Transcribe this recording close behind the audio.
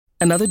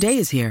Another day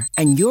is here,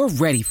 and you're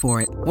ready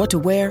for it. What to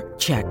wear?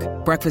 Check.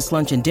 Breakfast,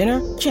 lunch, and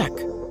dinner? Check.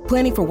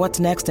 Planning for what's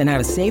next and how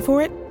to save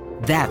for it?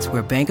 That's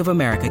where Bank of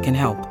America can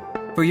help.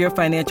 For your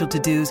financial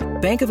to-dos,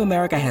 Bank of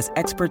America has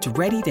experts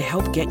ready to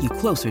help get you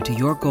closer to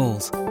your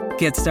goals.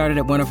 Get started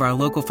at one of our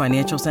local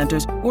financial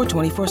centers or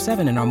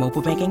 24/7 in our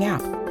mobile banking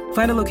app.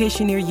 Find a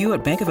location near you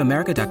at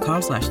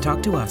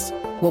bankofamerica.com/talktous.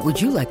 What would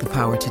you like the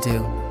power to do?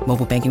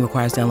 Mobile banking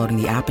requires downloading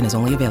the app and is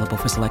only available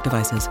for select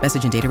devices.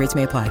 Message and data rates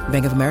may apply.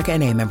 Bank of America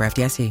N.A., member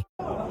FDIC.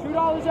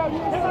 $2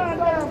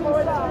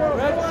 out.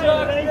 Red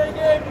Sox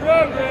pregame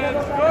program.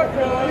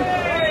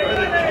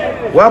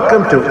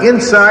 Welcome to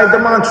Inside the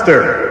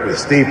Monster with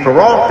Steve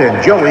Perrault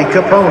and Joey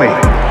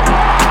Capone.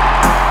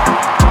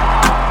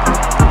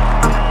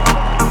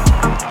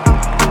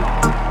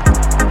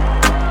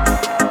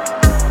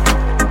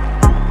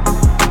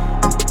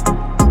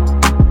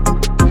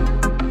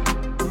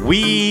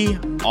 We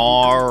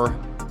are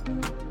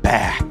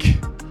back.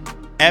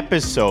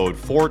 Episode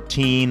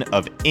 14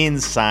 of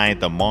Inside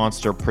the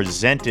Monster,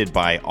 presented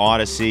by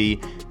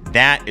Odyssey.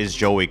 That is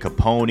Joey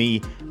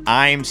Capone.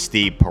 I'm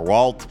Steve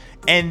Perrault,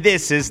 and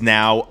this is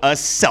now a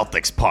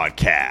Celtics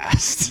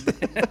podcast.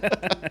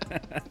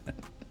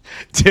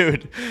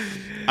 Dude,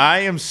 I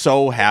am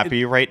so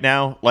happy right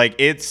now.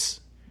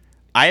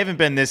 I haven't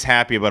been this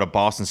happy about a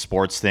Boston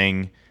sports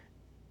thing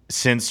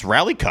since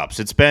Rally Cups.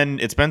 It's been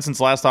since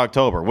last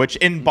October, which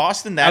in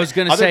Boston, that I was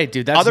going to say,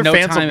 dude, that's no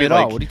time at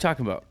all. What are you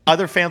talking about?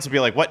 Other fans will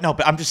be like, what? No,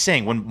 but I'm just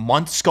saying, when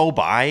months go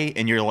by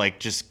and you're like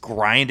just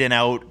grinding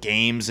out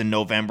games in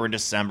November and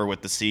December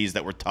with the C's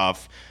that were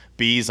tough.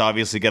 B's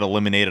obviously get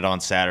eliminated on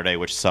Saturday,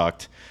 which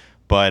sucked.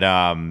 But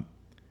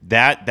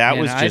that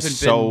was just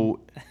so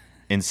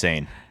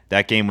insane.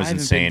 That game was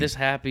insane. I haven't been this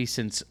happy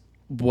since,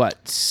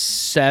 what,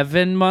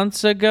 7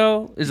 months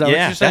ago? Is that what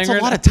you're saying? That's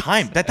a lot of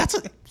time.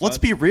 Let's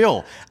be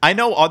real. I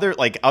know other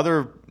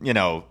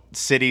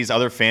cities,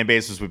 other fan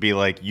bases would be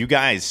like, you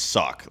guys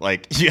suck.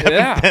 Like you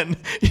haven't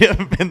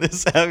been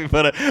this happy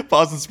about a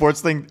Boston sports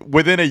thing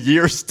within a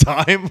year's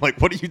time. Like,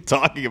 what are you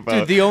talking about?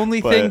 Dude, the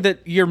only thing that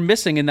you're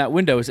missing in that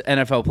window is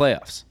NFL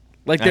playoffs.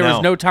 Like, there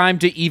was no time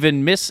to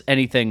even miss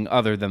anything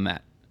other than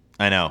that.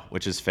 I know,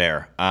 which is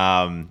fair.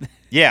 But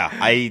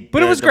it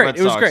was great.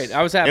 It was great.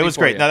 I was happy. It was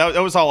great. No,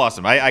 that was all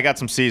awesome. I got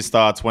some C's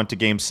thoughts. Went to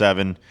Game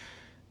 7.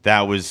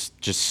 That was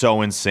just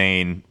so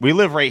insane. We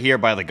live right here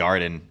by the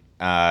Garden,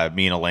 me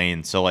and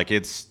Elaine. So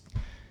the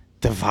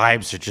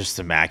vibes are just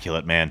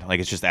immaculate, man. Like,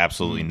 it's just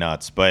absolutely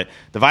nuts. But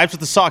the vibes with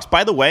the Sox.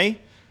 By the way,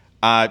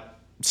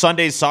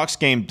 Sunday's Sox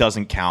game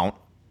doesn't count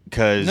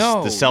because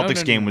the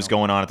Celtics game was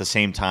going on at the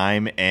same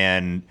time,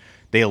 and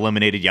they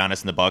eliminated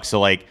Giannis and the Bucks.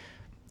 So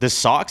the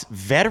Sox,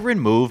 veteran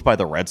move by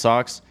the Red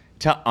Sox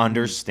to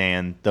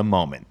understand the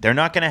moment. They're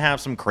not going to have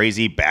some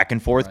crazy back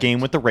and forth game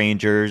with the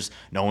Rangers.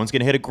 No one's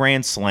going to hit a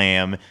grand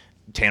slam.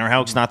 Tanner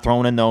Houck's not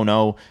throwing a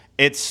no-no.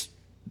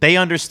 They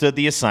understood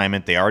the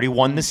assignment. They already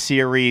won the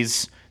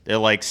series. They're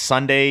like,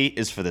 Sunday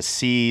is for the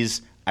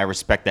C's. I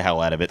respect the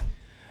hell out of it.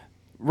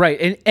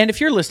 Right. And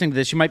if you're listening to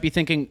this, you might be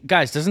thinking,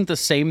 guys, doesn't the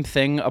same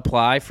thing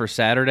apply for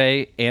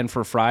Saturday and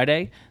for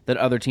Friday that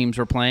other teams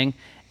were playing?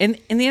 And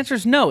the answer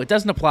is no, it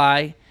doesn't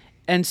apply.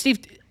 And Steve,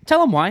 tell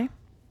them why.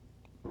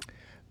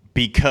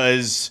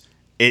 Because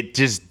it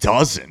just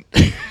doesn't.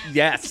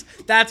 Yes,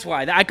 that's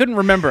why. I couldn't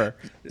remember.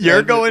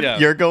 You're going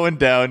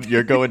down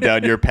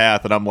your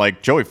path, and I'm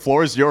like, Joey,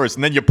 floor is yours.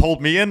 And then you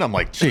pulled me in. I'm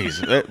like,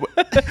 geez.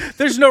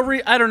 There's no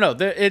I don't know.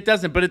 It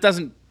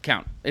doesn't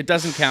count. It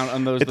doesn't count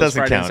on those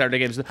Friday and Saturday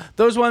games.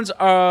 Those ones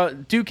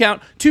do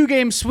count.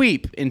 2-game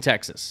sweep in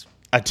Texas.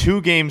 A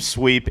 2-game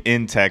sweep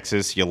in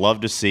Texas. You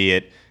love to see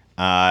it.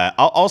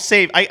 I'll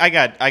save. I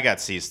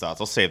got C's thoughts.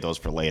 I'll save those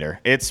for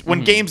later. It's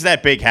when games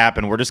that big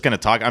happen, we're just gonna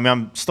talk. I mean,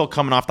 I'm still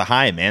coming off the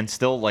high, man.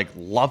 Still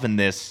loving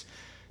this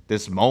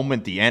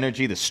moment. The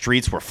energy. The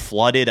streets were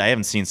flooded. I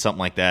haven't seen something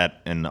like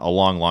that in a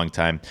long, long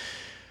time.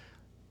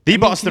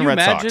 Boston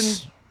Red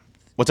Sox.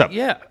 What's up?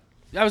 Yeah,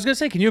 I was gonna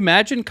say, can you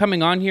imagine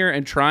coming on here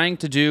and trying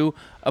to do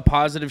a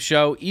positive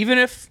show, even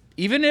if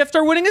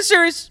they're winning a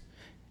series,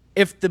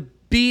 if the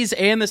B's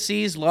and the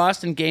C's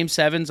lost in Game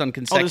 7s on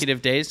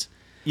consecutive days?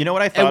 You know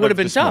what I thought of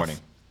this tough. morning?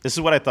 This is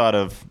what I thought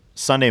of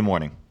Sunday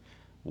morning.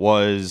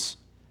 Was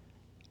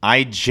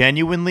I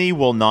genuinely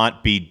will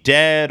not be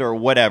dead or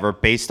whatever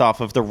based off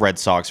of the Red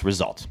Sox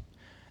result.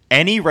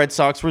 Any Red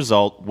Sox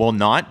result will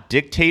not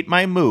dictate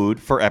my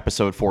mood for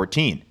episode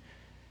 14.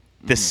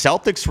 The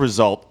Celtics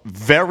result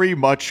very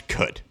much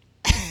could.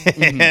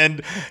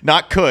 And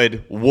not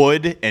could,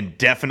 would, and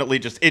definitely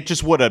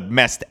just would have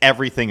messed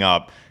everything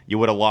up. You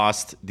would have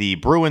lost the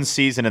Bruins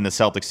season and the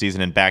Celtics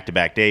season in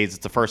back-to-back days.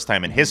 It's the first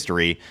time in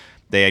history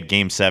they had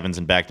Game 7s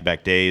in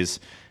back-to-back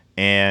days,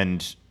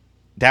 and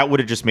that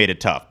would have just made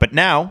it tough. But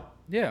now,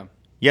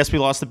 yes, we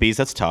lost the Bees.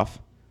 That's tough.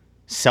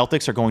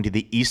 Celtics are going to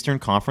the Eastern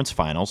Conference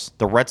Finals.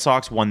 The Red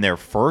Sox won their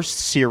first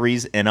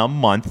series in a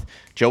month.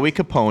 Joey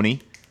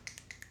Capone,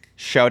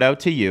 shout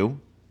out to you.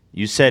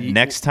 You said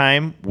next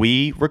time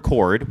we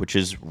record, which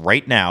is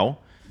right now,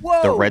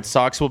 Whoa. The Red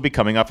Sox will be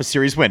coming off a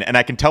series win. And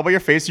I can tell by your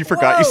face you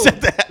forgot you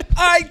said that.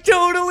 I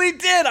totally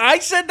did. I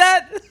said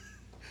that.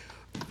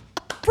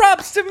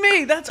 Props to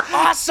me. That's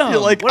awesome.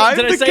 You're like, did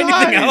I say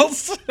anything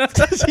else?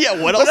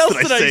 Yeah, what else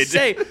did I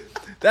say?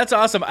 That's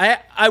awesome.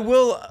 I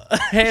will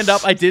hand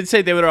up. I did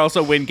say they would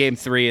also win Game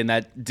 3, and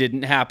that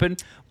didn't happen.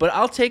 But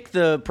I'll take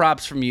the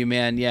props from you,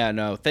 man. Yeah,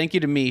 no. Thank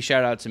you to me.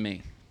 Shout out to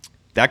me.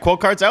 That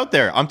quote card's out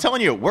there. I'm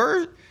telling you,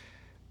 we're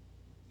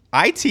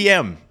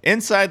ITM,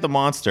 Inside the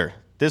Monster.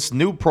 This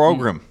new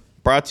program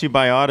brought to you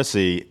by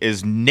Odyssey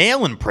is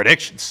nailing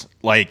predictions.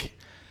 Like,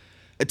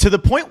 to the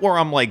point where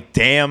I'm like,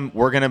 damn,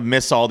 we're going to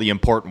miss all the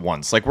important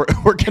ones. Like, we're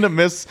going to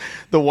miss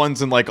the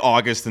ones in, like,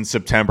 August and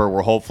September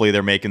where hopefully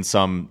they're making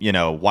some,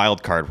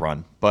 wild card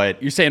run.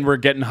 But you're saying we're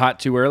getting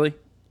hot too early?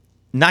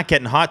 Not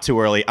getting hot too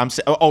early. I'm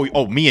saying,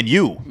 me and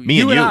you.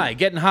 You and I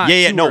getting hot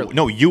too early.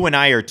 No, you and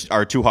I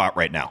are too hot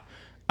right now.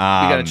 We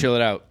got to chill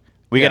it out.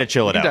 We got to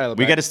chill it out.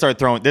 We got to start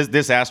throwing this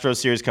Astros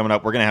series coming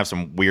up. We're going to have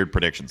some weird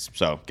predictions.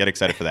 So get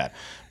excited for that.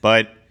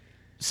 But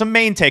some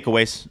main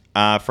takeaways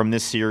from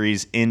this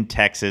series in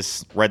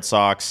Texas. Red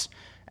Sox,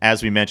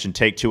 as we mentioned,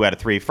 take 2 out of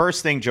 3.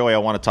 First thing, Joey, I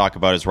want to talk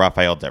about is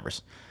Rafael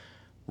Devers.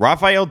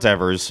 Rafael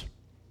Devers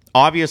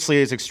obviously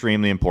is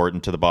extremely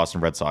important to the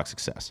Boston Red Sox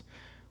success.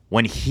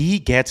 When he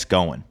gets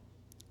going,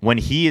 when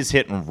he is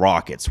hitting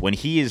rockets, when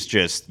he is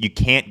just, you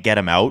can't get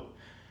him out,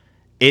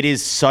 it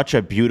is such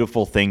a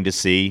beautiful thing to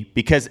see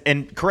because,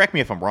 and correct me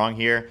if I'm wrong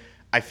here,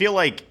 I feel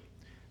like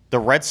the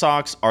Red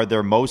Sox are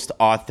their most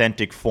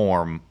authentic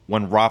form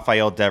when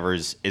Rafael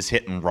Devers is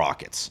hitting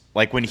rockets.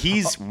 Like when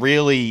he's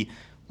really,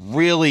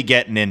 really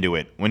getting into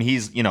it, when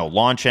he's,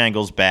 launch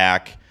angles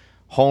back,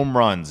 home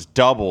runs,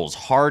 doubles,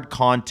 hard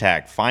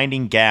contact,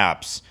 finding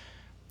gaps,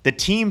 the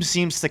team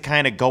seems to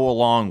kind of go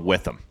along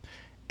with him.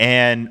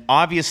 And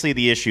obviously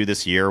the issue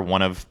this year,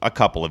 one of a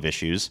couple of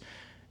issues,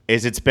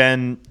 is it's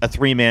been a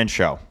 3-man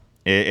show.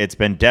 It's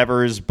been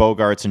Devers,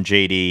 Bogarts, and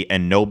JD,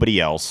 and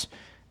nobody else.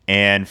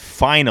 And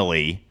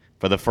finally,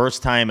 for the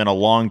first time in a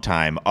long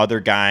time, other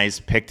guys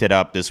picked it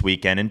up this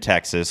weekend in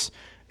Texas.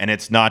 And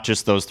it's not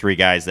just those 3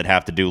 guys that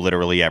have to do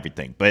literally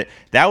everything. But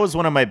that was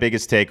one of my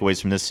biggest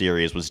takeaways from this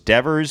series was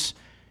Devers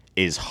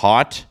is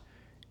hot,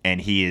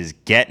 and he is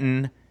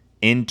getting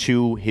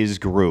into his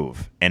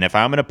groove. And if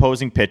I'm an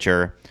opposing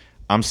pitcher,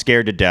 I'm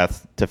scared to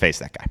death to face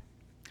that guy.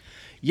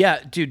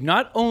 Yeah, dude,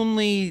 not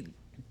only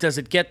does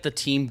it get the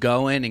team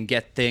going and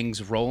get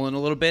things rolling a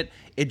little bit,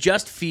 it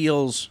just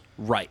feels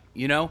right,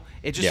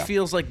 It just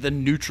feels like the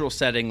neutral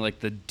setting, like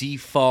the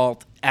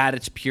default at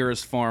its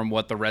purest form,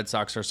 what the Red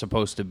Sox are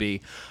supposed to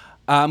be.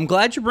 I'm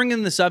glad you're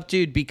bringing this up,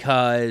 dude,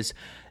 because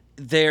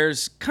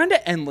there's kind of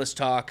endless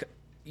talk.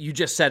 You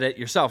just said it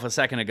yourself a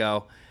second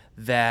ago,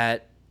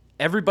 that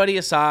everybody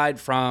aside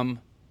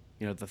from,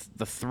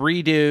 the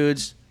 3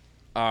 dudes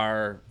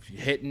are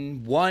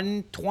hitting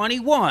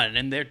 121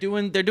 and they're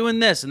doing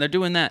this and they're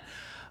doing that.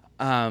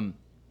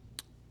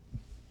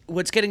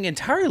 What's getting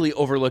entirely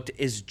overlooked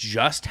is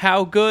just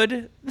how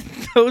good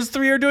those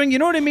 3 are doing. You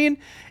know what I mean?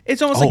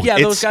 It's almost like,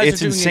 those guys are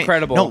doing insane.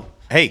 incredible. No,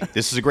 hey,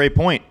 this is a great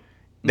point.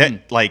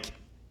 That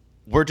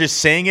we're just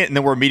saying it and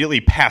then we're immediately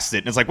past it.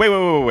 And it's like,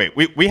 wait.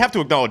 We have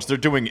to acknowledge they're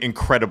doing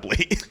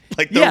incredibly.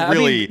 They're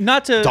really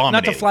not to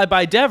dominating. fly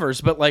by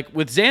Devers, but like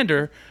with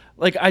Xander,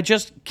 like I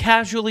just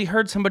casually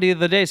heard somebody the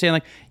other day saying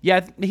like,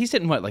 yeah, he's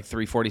hitting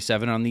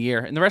 347 on the year,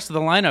 and the rest of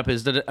the lineup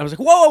is that. I was like,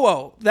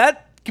 whoa,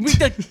 that can we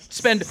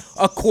spend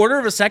a quarter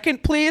of a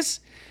second, please?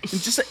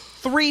 And just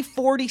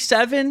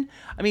 347.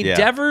 I mean,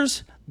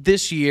 Devers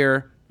this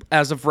year,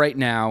 as of right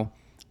now,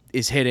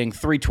 is hitting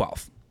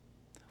 312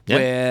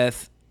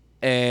 with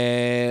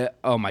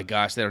oh my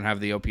gosh, they don't have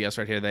the OPS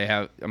right here. They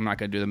have. I'm not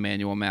going to do the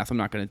manual math. I'm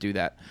not going to do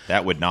that.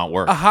 That would not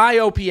work. A high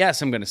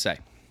OPS, I'm going to say.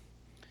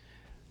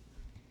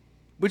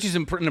 Which is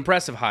an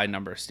impressive high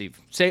number, Steve.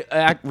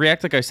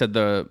 React like I said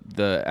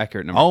the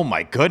accurate number. Oh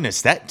my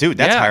goodness, that's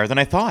higher than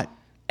I thought.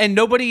 And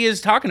nobody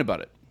is talking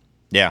about it.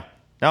 Yeah.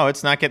 No,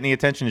 it's not getting the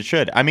attention it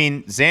should. I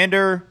mean,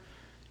 Xander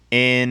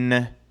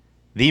in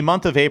the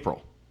month of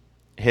April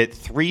hit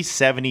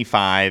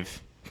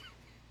 375.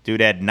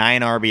 Dude had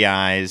 9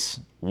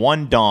 RBIs,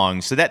 1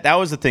 dong. So that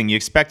was the thing. You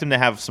expect him to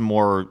have some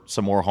more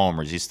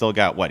homers. He's still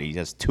got he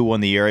has 2 on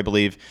the year, I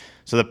believe.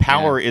 So the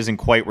power isn't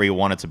quite where you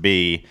want it to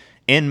be.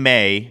 In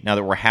May, now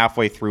that we're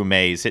halfway through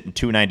May, he's hitting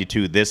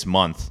 292 this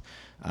month.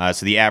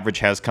 So the average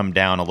has come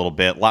down a little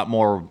bit. A lot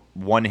more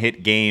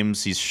one-hit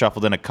games. He's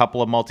shuffled in a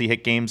couple of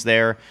multi-hit games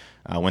there.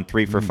 Went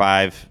 3 for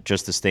 5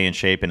 just to stay in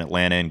shape in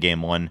Atlanta in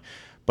Game 1.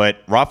 But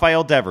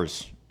Rafael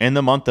Devers, in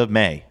the month of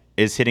May,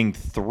 is hitting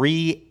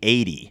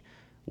 380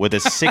 with a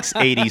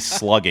 680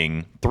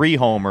 slugging, 3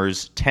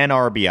 homers, 10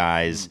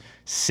 RBIs,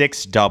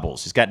 6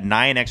 doubles. He's got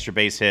 9 extra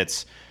base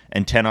hits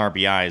and 10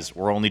 RBIs.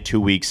 We're only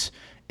 2 weeks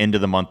into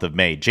the month of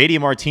May. JD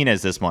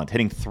Martinez this month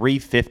hitting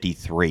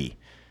 353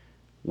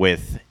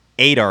 with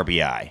 8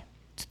 RBI,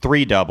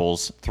 3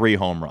 doubles, 3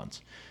 home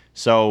runs.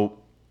 So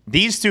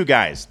these 2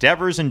 guys,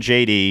 Devers and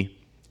JD,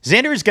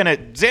 Xander's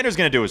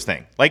gonna do his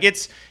thing. Like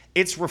it's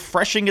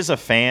refreshing as a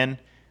fan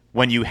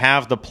when you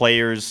have the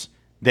players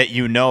that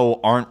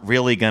aren't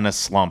really going to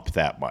slump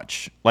that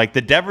much. Like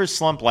the Devers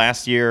slump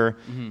last year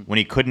when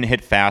he couldn't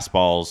hit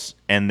fastballs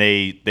and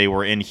they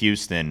were in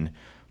Houston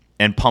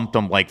and pumped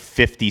them like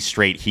 50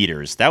 straight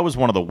heaters. That was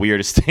one of the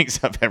weirdest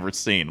things I've ever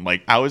seen.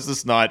 Like, how is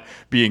this not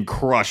being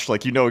crushed?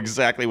 Like, you know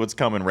exactly what's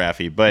coming,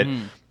 Rafi. But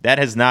that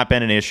has not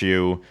been an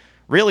issue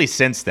really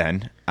since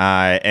then.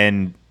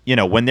 And,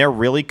 when they're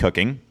really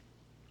cooking,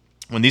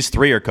 when these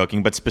three are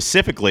cooking, but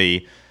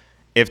specifically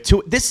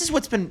this is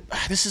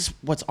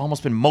what's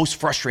almost been most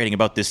frustrating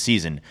about this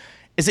season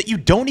is that you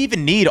don't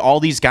even need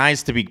all these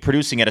guys to be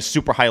producing at a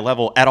super high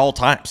level at all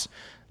times.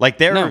 Like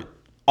they're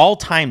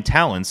all-time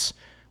talents.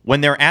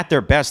 When they're at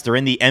their best, they're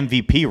in the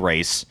MVP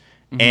race,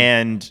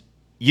 and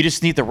you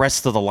just need the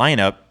rest of the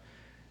lineup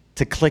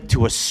to click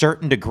to a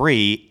certain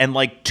degree, and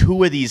like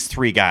two of these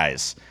three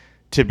guys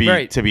to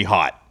be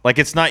hot. Like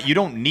it's not, you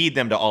don't need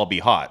them to all be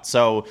hot.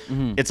 So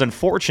it's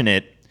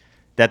unfortunate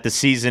that the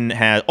season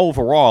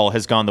overall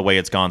has gone the way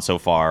it's gone so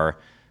far,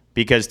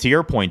 because to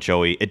your point,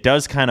 Joey, it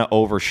does kind of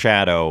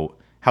overshadow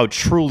how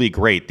truly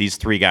great these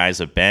three guys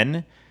have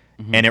been,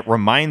 and it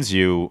reminds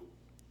you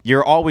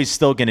you're always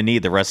still going to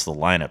need the rest of the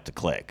lineup to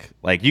click.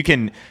 Like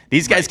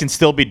these guys can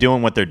still be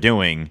doing what they're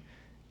doing,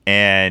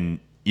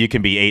 and you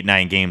can be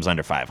 8-9 games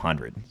under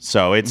 500.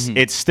 So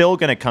it's still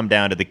going to come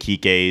down to the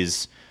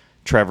Kike's,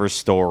 Trevor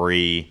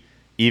Story,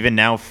 even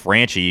now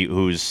Franchi,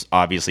 who's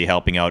obviously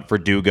helping out,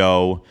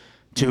 Verdugo.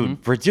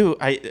 Dude, Verdugo,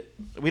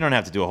 we don't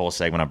have to do a whole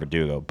segment on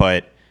Verdugo,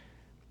 but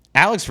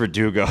Alex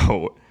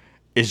Verdugo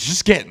is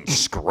just getting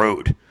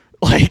screwed.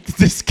 Like,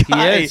 this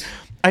guy,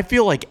 I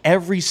feel like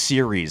every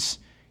series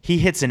he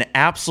hits an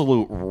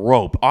absolute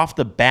rope off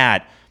the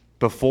bat.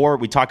 Before,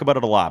 we talk about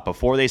it a lot,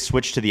 before they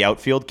switch to the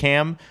outfield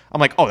cam,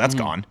 I'm like, oh, that's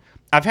gone.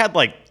 I've had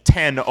like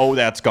 10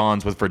 that's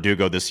gones with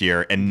Verdugo this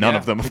year, and none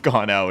of them have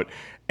gone out,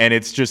 and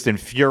it's just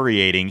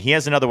infuriating. He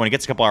has another one, he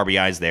gets a couple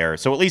RBIs there,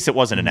 so at least it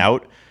wasn't an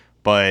out.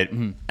 But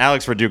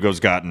Alex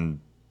Verdugo's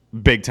gotten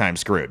big time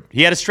screwed.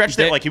 He had a stretch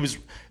there like he was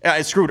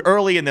screwed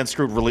early and then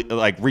screwed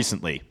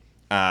recently.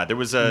 There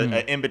was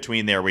a in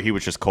between there where he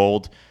was just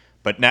cold.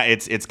 But now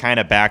it's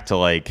kind of back to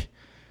like,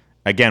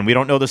 again, we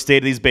don't know the state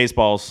of these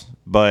baseballs,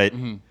 but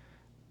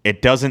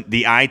it doesn't,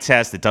 the eye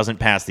test, it doesn't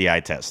pass the eye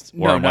test.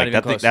 Where I'm like,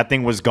 that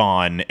thing was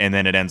gone, and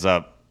then it ends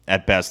up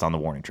at best on the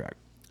warning track.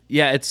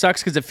 Yeah, it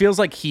sucks because it feels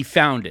like he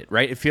found it,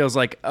 right? It feels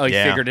like, he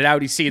figured it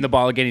out. He's seeing the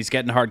ball again. He's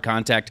getting hard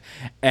contact.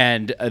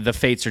 And the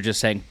Fates are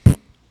just saying,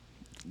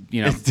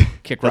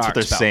 kick rock. That's what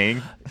they're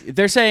saying?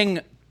 They're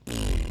saying,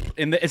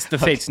 it's the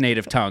Fates'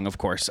 native tongue, of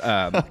course,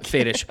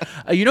 Fatish.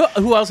 You know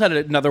who else had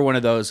another one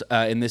of those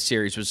in this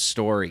series was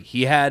Story.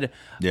 He had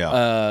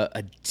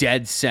a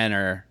dead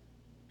center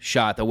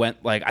shot that went,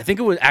 I think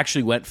it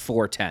went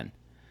 410.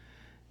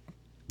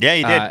 Yeah,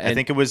 he did. I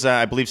think it was,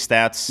 I believe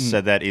Stats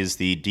said that is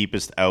the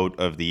deepest out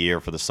of the year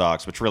for the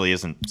Sox, which really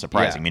isn't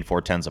surprising. I mean,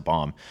 410's a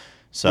bomb.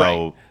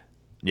 So,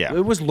 yeah.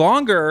 It was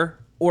longer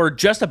or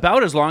just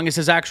about as long as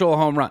his actual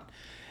home run.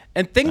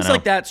 And things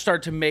like that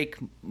start to make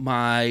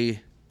my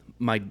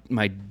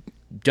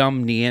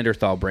dumb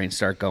Neanderthal brain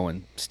start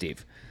going,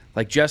 Steve.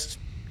 Like this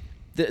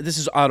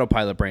is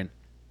autopilot brain.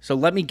 So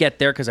let me get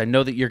there because I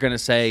know that you're going to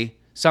say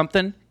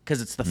something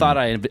because it's the thought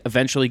I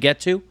eventually get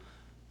to.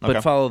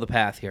 But follow the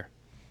path here.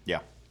 Yeah.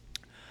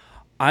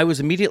 I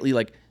was immediately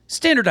like,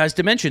 standardized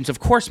dimensions,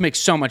 of course, makes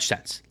so much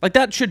sense. Like,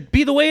 that should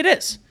be the way it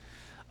is.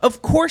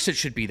 Of course it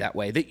should be that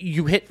way. That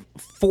you hit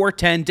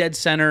 410 dead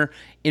center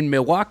in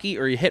Milwaukee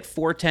or you hit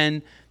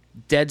 410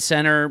 dead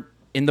center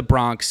in the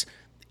Bronx.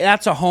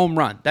 That's a home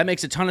run. That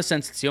makes a ton of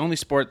sense. It's the only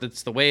sport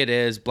that's the way it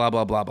is, blah,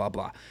 blah, blah, blah,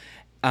 blah.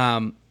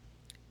 And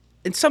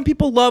some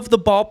people love the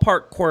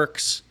ballpark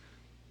quirks.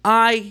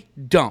 I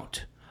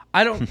don't.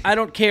 I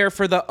don't care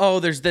for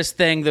there's this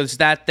thing, there's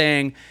that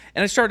thing.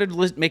 And I started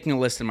making a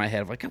list in my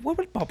head of like, what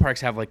would ballparks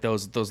have like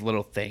those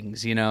little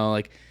things,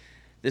 like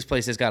this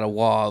place has got a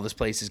wall, this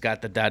place has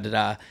got the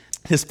da-da-da.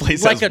 This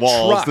place has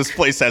walls, truck. This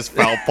place has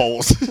foul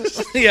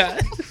poles. Yeah.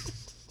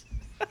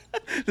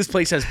 This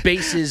place has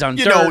bases on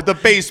dirt. The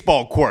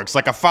baseball quirks,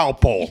 like a foul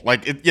pole.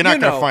 Like, you're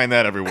not going to find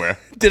that everywhere.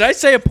 Did I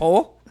say a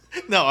pole?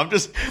 No, I'm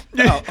just,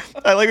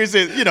 I like we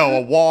say,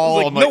 a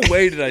wall. No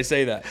way did I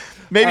say that.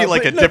 Maybe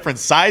a different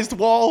sized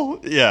wall?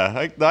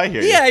 Yeah, I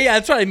hear you. Yeah,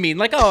 that's what I mean.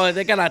 Like,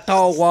 they got a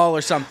tall wall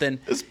or something.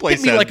 This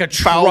place has like a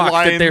truck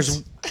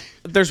that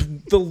there's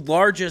the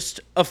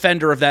largest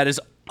offender of that is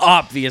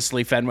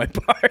obviously Fenway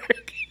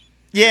Park.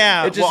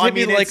 Yeah, it just hit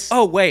me like,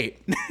 oh wait,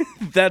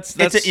 that's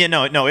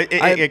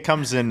it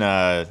comes in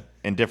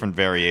different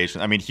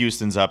variations. I mean,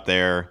 Houston's up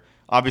there,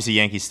 obviously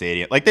Yankee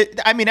Stadium.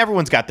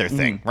 Everyone's got their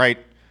thing, right?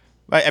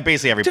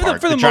 Basically every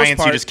park. The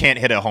Giants, you just can't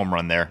hit a home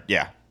run there.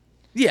 Yeah.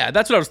 Yeah,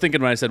 that's what I was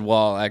thinking when I said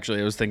wall.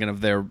 Actually, I was thinking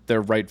of their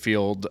right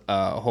field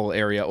whole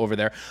area over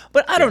there.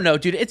 But I don't know,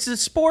 dude. It's a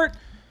sport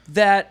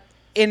that,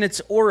 in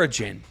its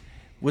origin,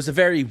 was a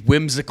very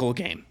whimsical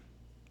game.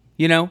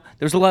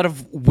 There's a lot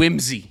of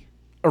whimsy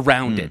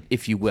around it,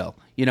 if you will.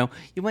 You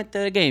went to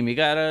the game, you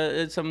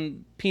got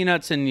some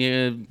peanuts and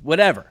you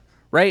whatever,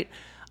 right?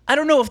 I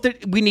don't know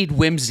if we need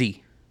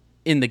whimsy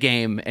in the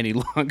game any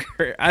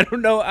longer. I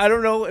don't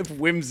know if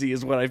whimsy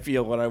is what I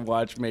feel when I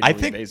watch Major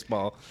League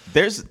Baseball.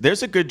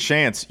 There's a good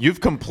chance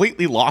you've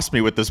completely lost me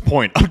with this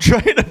point. I'm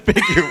trying to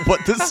figure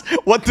what this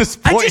point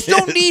is. I just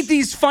don't need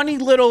these funny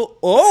little,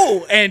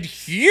 and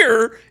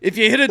here, if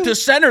you hit it to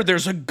center,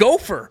 there's a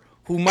gopher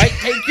who might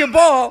take your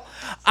ball.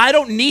 I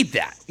don't need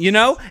that,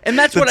 And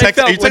that's what I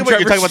felt when Trevor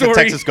You're talking about Story...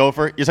 the Texas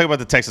Gopher? You're talking about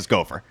the Texas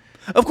Gopher.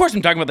 Of course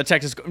I'm talking about the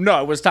Texas... No,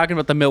 I was talking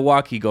about the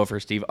Milwaukee Gopher,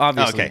 Steve.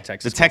 Obviously, okay.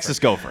 The Texas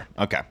Gopher.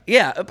 Okay.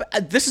 Yeah,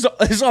 this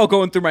is all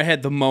going through my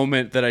head the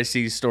moment that I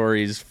see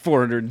Story's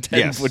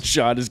 410-foot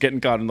shot is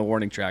getting caught in the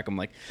warning track. I'm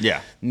like,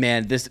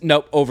 man,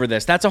 over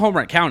this. That's a home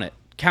run. Count it.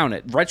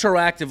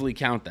 Retroactively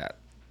count that.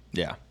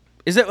 Yeah.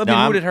 Is it?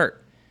 Who would it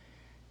hurt?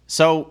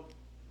 So,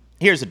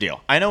 here's the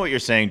deal. I know what you're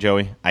saying,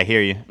 Joey. I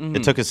hear you. Mm-hmm.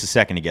 It took us a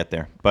second to get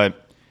there,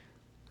 but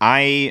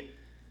I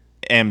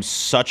am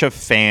such a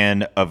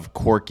fan of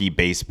quirky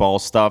baseball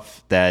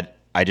stuff that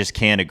I just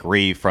can't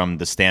agree from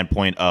the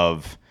standpoint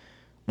of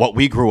what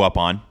we grew up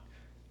on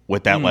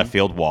with that left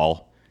field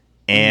wall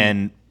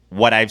and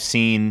what I've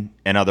seen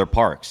in other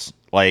parks.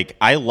 Like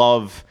I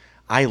loved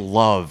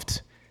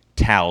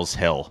Tal's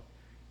Hill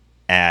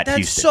at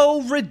Houston. That's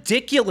so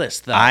ridiculous,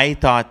 though. I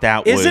thought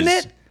that was Isn't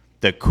it?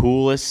 The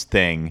coolest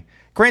thing.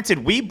 Granted,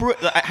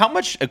 how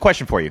much? A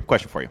question for you.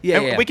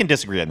 Yeah. We can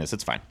disagree on this.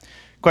 It's fine.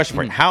 Question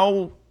for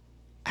you.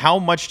 How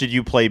much did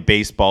you play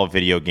baseball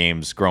video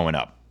games growing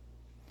up?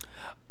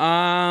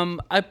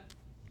 I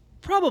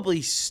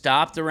probably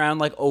stopped around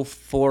like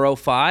 04,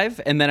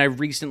 05, and then I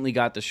recently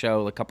got the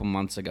show a couple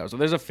months ago. So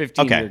there's a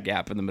 15-year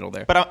gap in the middle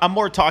there. But I'm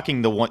more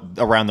talking the one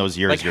around those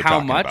years like you're how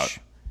talking much? about.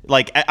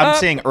 Like I'm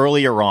saying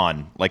earlier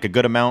on, like a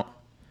good amount.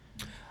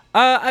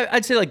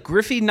 I'd say like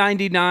Griffey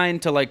 99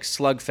 to like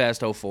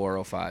Slugfest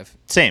 04, 05.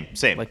 Same.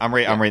 Like, I'm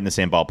right in the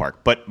same ballpark.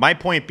 But my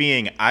point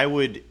being, I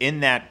would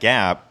in that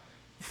gap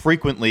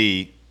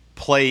frequently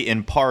play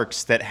in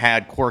parks that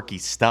had quirky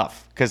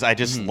stuff because I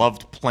just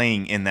loved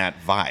playing in that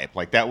vibe.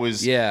 Like that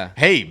was,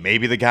 hey,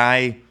 maybe the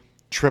guy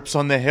trips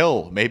on the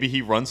hill. Maybe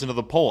he runs into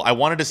the pole. I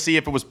wanted to see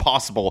if it was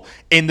possible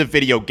in the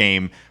video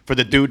game for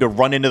the dude to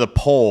run into the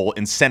pole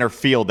in center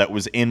field that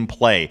was in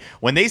play.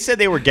 When they said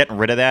they were getting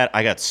rid of that,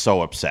 I got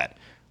so upset.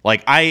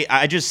 Like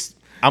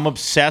I'm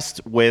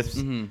obsessed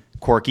with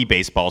quirky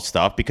baseball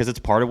stuff because it's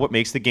part of what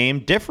makes the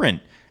game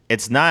different.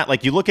 It's not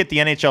like you look at the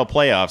NHL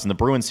playoffs, and the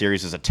Bruins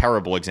series is a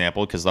terrible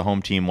example because the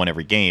home team won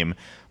every game.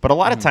 But a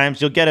lot of times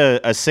you'll get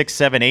a 6,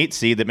 7, 8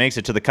 seed that makes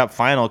it to the Cup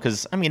final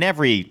because, I mean,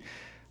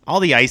 all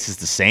the ice is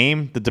the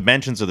same. The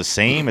dimensions are the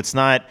same. It's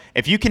not –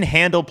 if you can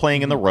handle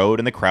playing in the road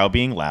and the crowd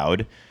being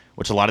loud,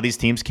 which a lot of these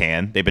teams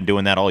can. They've been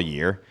doing that all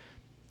year.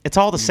 It's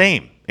all the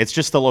same. It's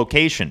just the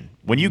location.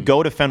 When you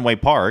go to Fenway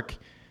Park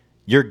 –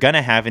 you're going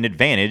to have an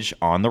advantage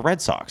on the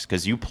Red Sox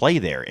because you play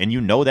there and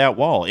you know that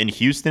wall. In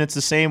Houston, it's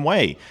the same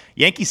way.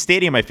 Yankee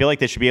Stadium, I feel like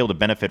they should be able to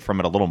benefit from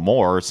it a little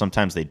more.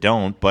 Sometimes they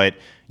don't, but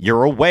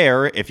you're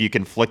aware if you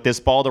can flick this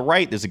ball to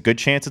right, there's a good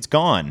chance it's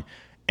gone.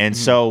 And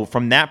so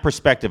from that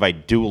perspective, I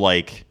do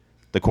like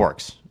the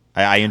quirks.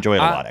 I enjoy it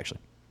a lot, actually.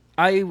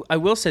 I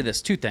will say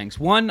this, two things.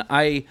 One,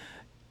 I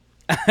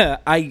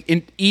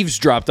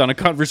eavesdropped on a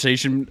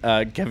conversation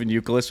Kevin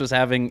Youkilis was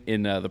having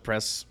in the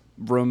press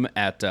room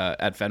at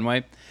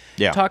Fenway.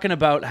 Yeah. Talking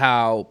about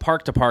how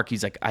park to park,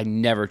 he's like, I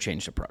never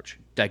changed approach.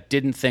 Like,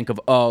 didn't think of,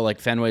 like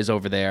Fenway's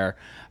over there.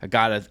 I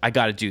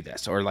gotta do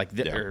this. Or like,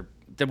 or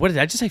what did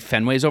I just say?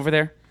 Fenway's over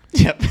there?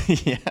 Yep.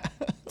 Yeah.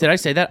 Did I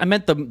say that? I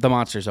meant the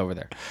monsters over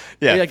there.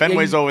 Yeah. Like,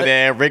 Fenway's over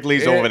there.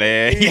 Wrigley's over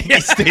there. Yankee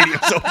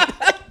Stadium's over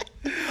there.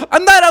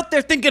 I'm not out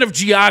there thinking of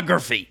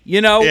geography,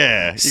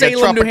 Yeah.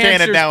 Salem, New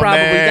Hampshire's probably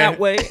that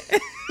way.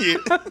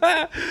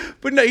 Yeah.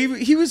 But no,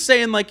 he was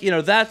saying like,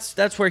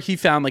 that's where he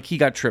found like he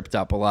got tripped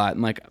up a lot.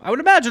 And like, I would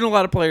imagine a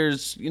lot of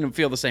players,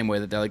 feel the same way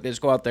that they're like, they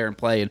just go out there and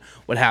play and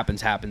what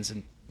happens.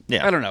 And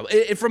I don't know.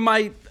 From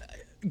my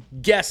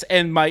guess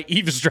and my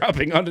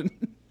eavesdropping on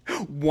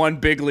one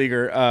big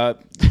leaguer,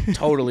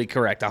 totally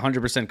correct.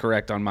 100%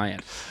 correct on my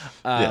end.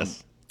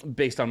 Yes.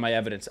 Based on my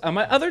evidence.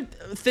 My other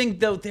thing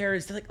though, there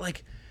is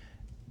like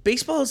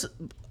baseball's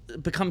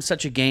become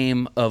such a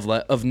game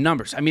of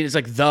numbers. I mean, it's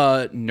like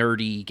the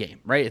nerdy game,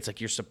 right? It's like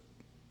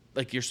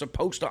you're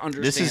supposed to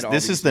understand.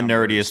 This is the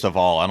nerdiest of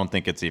all. I don't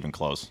think it's even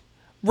close.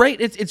 Right?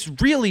 It's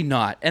really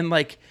not. And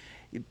like,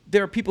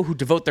 there are people who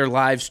devote their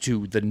lives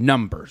to the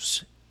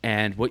numbers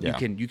and what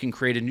you can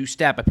create a new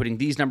stat by putting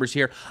these numbers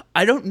here.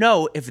 I don't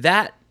know if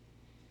that,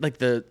 like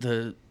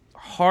the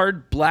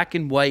hard black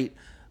and white,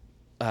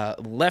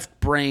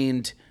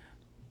 left-brained.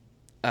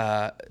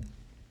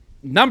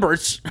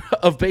 Numbers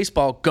of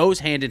baseball goes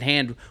hand in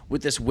hand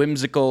with this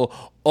whimsical,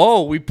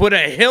 we put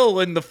a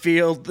hill in the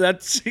field.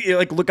 That's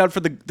like, look out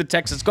for the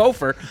Texas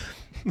Gopher.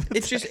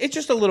 It's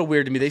just a little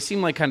weird to me. They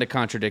seem like kind of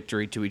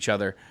contradictory to each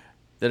other.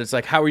 That it's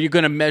like, how are you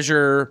going to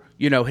measure,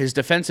 his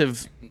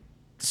defensive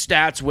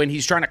stats when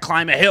he's trying to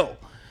climb a hill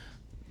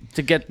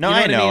to get? No,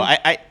 I know.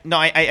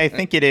 I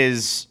think it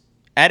is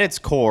at its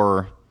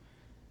core.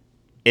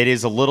 It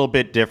is a little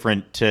bit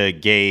different to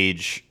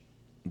gauge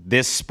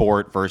this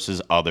sport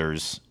versus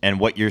others and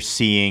what you're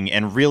seeing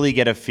and really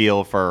get a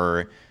feel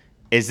for,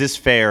 is this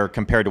fair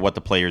compared to what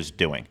the player's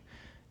doing?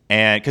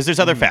 And because there's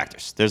other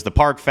factors. There's the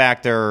park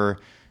factor.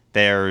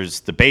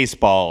 There's the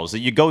baseballs.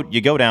 You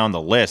go down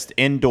the list.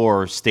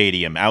 Indoor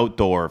stadium,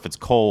 outdoor, if it's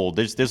cold.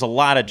 There's a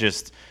lot of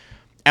just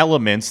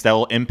elements that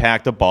will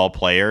impact a ball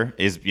player.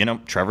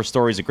 Trevor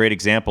Story is a great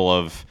example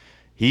of,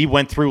 he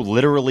went through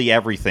literally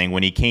everything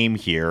when he came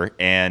here,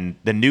 and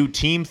the new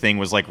team thing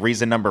was like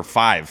reason number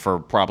 5 for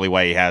probably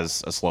why he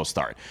has a slow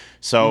start.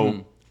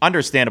 So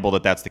understandable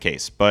that that's the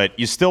case, but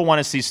you still want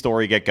to see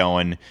Story get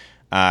going.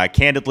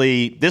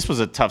 Candidly, this was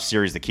a tough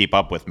series to keep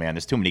up with, man.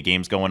 There's too many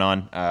games going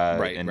on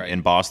in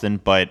Boston,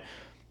 but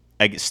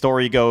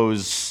Story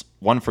goes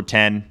 1 for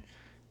 10.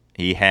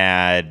 He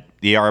had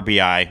the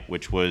RBI,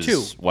 which was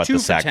the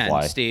sac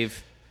fly.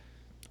 Steve.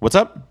 What's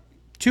up?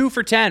 2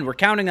 for 10. We're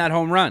counting that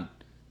home run.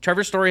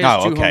 Trevor Story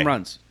has 2 home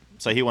runs.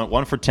 So he went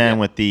 1 for 10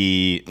 with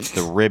the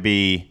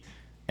ribby,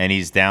 and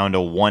he's down to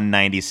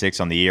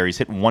 196 on the year. He's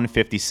hitting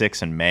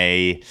 156 in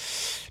May.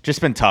 Just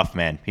been tough,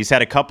 man. He's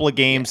had a couple of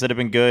games that have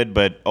been good,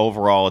 but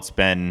overall it's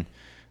been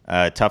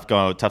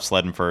tough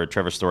sledding for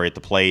Trevor Story at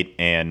the plate.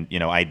 And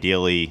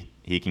ideally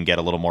he can get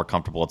a little more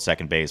comfortable at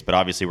second base. But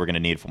obviously we're going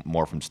to need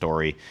more from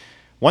Story.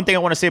 One thing I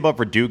want to say about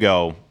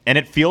Verdugo, and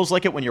it feels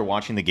like it when you're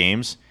watching the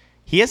games,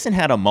 he hasn't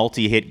had a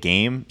multi-hit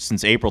game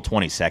since April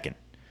 22nd.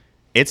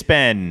 It's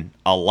been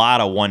a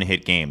lot of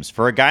one-hit games.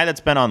 For a guy that's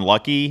been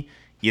unlucky,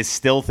 you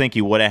still think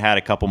he would have had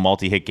a couple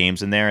multi-hit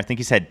games in there. I think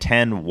he's had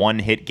 10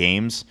 one-hit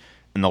games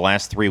in the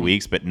last 3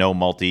 weeks, but no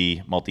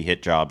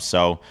multi-hit jobs.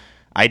 So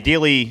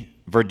ideally,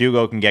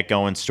 Verdugo can get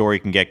going, Story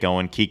can get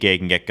going, Kike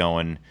can get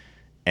going.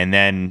 And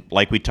then,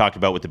 like we talked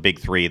about with the big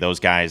three, those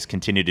guys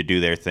continue to do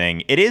their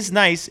thing. It is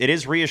nice. It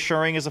is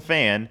reassuring as a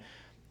fan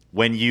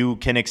when you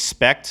can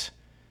expect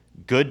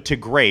good to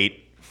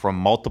great from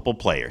multiple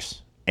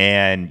players.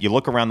 And you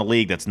look around the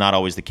league, that's not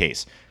always the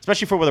case,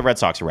 especially for where the Red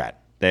Sox are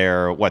at.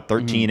 They're,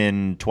 13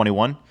 and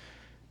 21?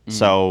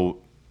 So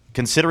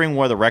considering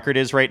where the record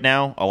is right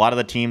now, a lot of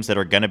the teams that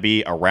are going to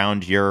be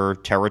around your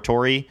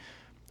territory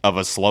of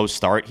a slow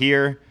start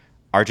here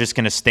are just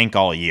going to stink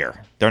all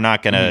year. They're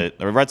not going to.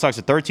 The Red Sox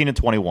are 13 and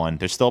 21.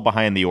 They're still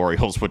behind the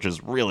Orioles, which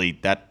is really,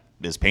 that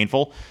is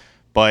painful.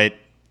 But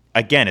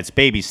again, it's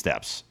baby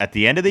steps. At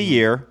the end of the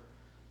year,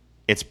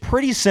 it's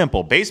pretty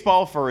simple.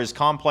 Baseball, for as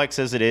complex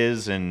as it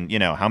is, and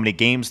how many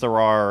games there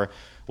are,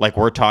 like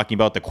we're talking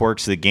about the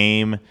quirks of the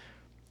game,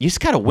 you just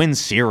got to win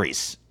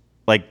series.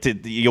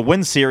 You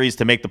win series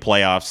to make the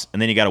playoffs,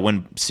 and then you got to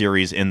win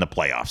series in the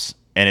playoffs.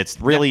 And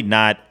it's really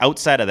not,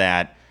 outside of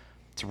that,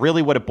 it's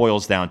really what it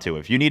boils down to.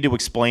 If you need to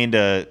explain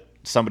to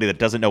somebody that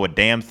doesn't know a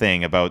damn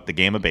thing about the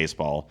game of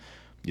baseball,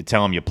 you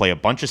tell them you play a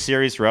bunch of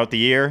series throughout the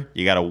year,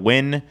 you got to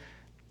win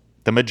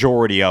the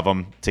majority of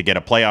them to get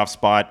a playoff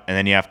spot, and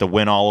then you have to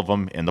win all of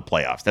them in the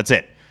playoffs. That's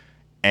it.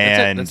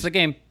 And that's the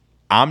game.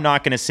 I'm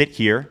not going to sit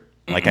here,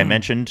 like I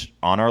mentioned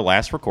on our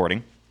last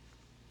recording,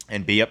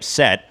 and be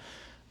upset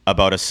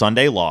about a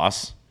Sunday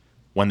loss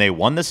when they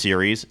won the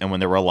series and when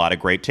there were a lot of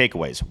great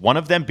takeaways. One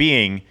of them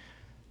being,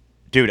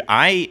 dude,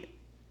 I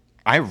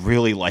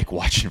really like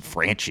watching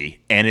Franchy,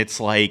 and it's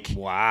like,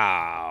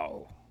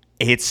 wow.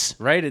 It's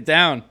write it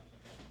down.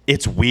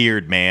 It's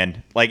weird,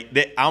 man.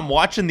 I'm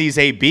watching these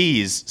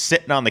ABs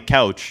sitting on the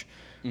couch,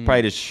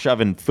 probably just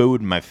shoving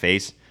food in my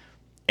face,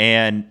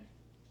 and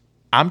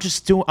I'm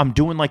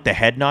doing like the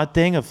head nod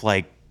thing of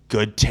like,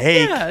 good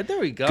take. Yeah, there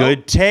we go.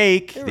 Good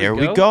take. There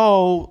we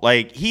go.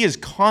 Like, he is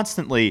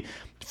constantly.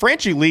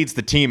 Franchy leads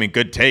the team in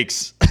good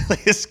takes.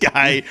 This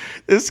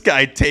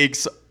guy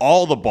takes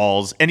all the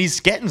balls, and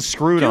he's getting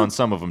screwed on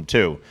some of them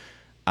too.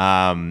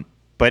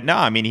 But no,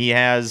 I mean, he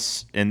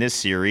has in this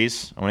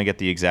series. I want to get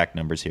the exact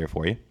numbers here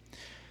for you.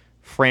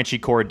 Franchy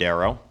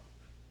Cordero,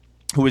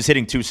 who was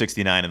hitting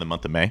 269 in the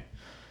month of May,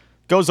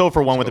 goes 0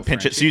 for 1 with a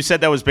pinch hit. So you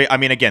said that was, I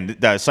mean, again,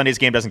 the Sunday's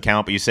game doesn't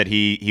count, but you said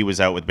he was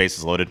out with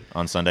bases loaded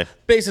on Sunday.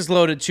 Bases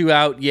loaded, 2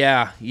 out.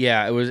 Yeah.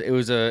 It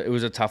was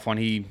a tough one.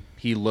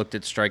 He looked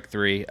at strike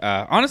 3.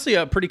 Honestly,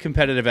 a pretty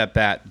competitive at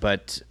bat,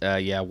 but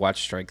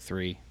watch strike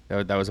 3.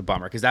 That was a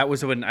bummer because that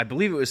was when I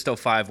believe it was still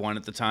 5-1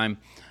 at the time.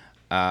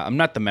 I'm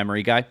not the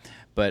memory guy,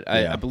 but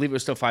I believe it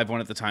was still 5-1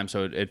 at the time,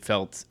 so it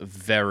felt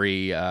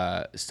very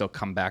still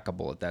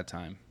comebackable at that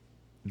time.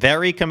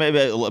 Very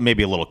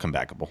maybe a little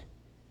comebackable.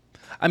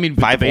 I mean,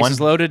 5 bases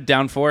loaded,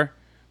 down 4.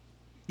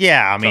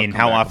 Yeah, I mean,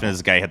 how often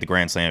does a guy hit the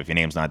grand slam if your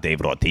name's not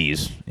David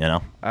Ortiz?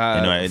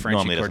 Franchy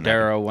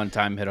Cordero one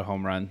time hit a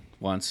home run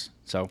once.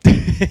 So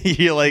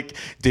you're like,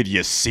 did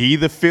you see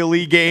the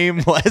Philly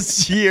game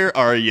last year?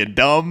 Are you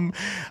dumb?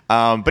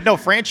 But no,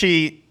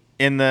 Franchy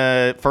in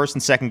the first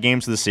and second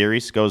games of the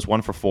series goes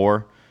 1 for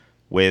 4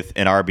 with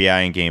an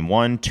RBI in game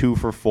 1, 2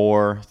 for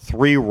 4,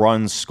 3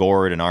 runs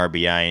scored, an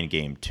RBI in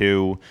game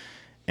 2.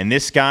 And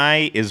this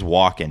guy is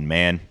walking,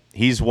 man.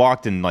 He's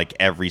walked in like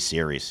every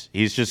series.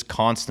 He's just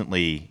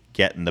constantly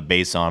getting the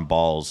base on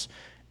balls,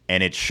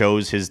 and it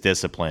shows his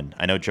discipline.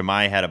 I know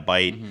Jemai had a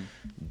bite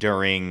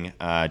during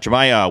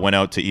Jemai went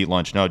out to eat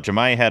lunch. No,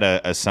 Jemai had a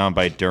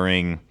soundbite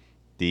during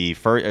the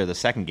first or the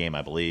second game,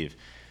 I believe,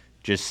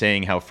 just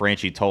saying how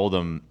Franchi told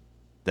him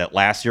that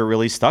last year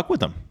really stuck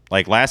with him.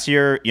 Like last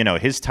year,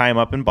 his time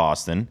up in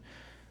Boston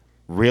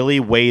really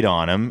weighed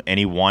on him, and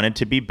he wanted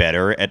to be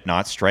better at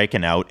not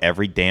striking out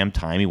every damn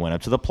time he went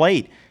up to the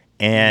plate.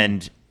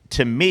 And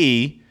to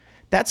me,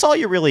 that's all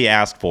you really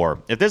ask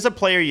for. If there's a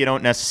player you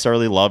don't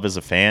necessarily love as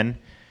a fan,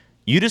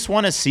 you just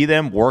want to see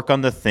them work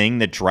on the thing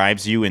that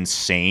drives you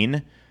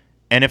insane.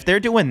 And if they're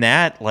doing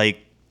that,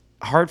 like,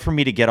 hard for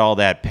me to get all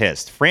that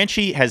pissed.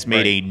 Franchi has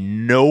made a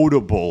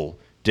notable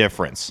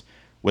difference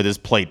with his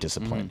plate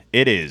discipline.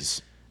 It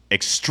is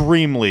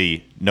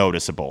extremely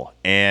noticeable.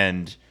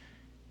 And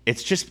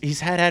it's just,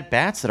 he's had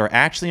at-bats that are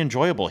actually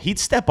enjoyable. He'd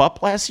step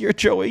up last year,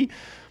 Joey,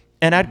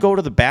 and I'd go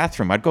to the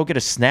bathroom. I'd go get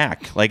a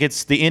snack. Like,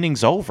 it's the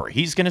inning's over.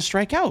 He's going to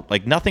strike out.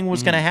 Like, nothing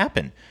was going to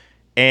happen.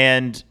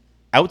 And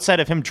outside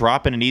of him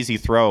dropping an easy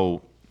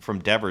throw from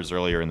Devers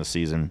earlier in the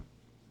season,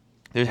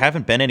 there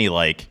haven't been any,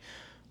 like,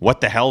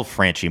 what the hell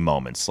Franchi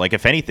moments. Like,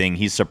 if anything,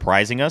 he's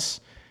surprising us.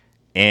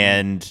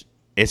 And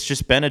it's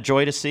just been a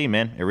joy to see,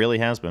 man. It really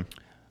has been.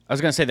 I was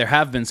going to say there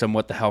have been some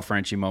what the hell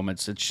Franchi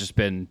moments. It's just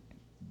been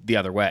the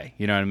other way.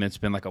 You know what I mean? It's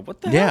been like a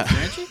what the hell,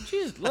 Franchi?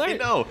 Jeez, I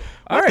know.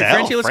 All right,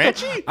 Franchi, let's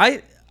Franchi?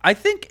 go. I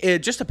think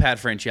just to pat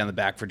Franchi on the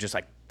back for just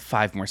like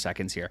 5 more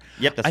seconds here.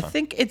 Yep, that's fine. I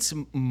think it's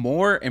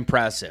more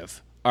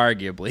impressive,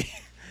 arguably,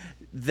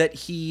 that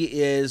he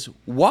is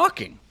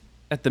walking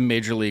at the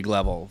major league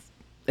level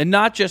and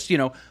not just,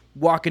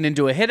 walking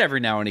into a hit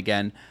every now and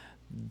again,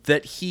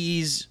 that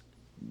he's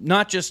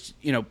not just,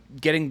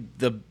 getting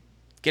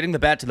the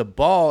bat to the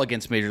ball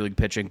against major league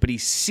pitching, but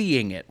he's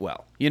seeing it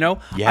well. Yes.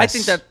 I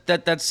think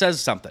that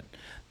says something.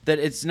 That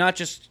it's not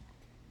just,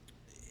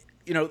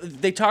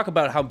 they talk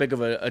about how big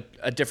of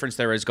a difference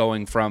there is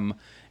going from,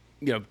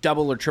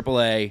 double or triple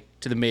A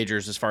to the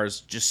majors as far as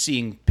just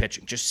seeing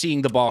pitching, just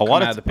seeing the ball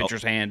come out of the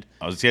pitcher's hand.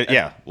 A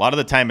lot of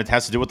the time it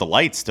has to do with the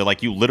lights. They're like,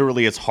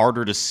 it's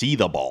harder to see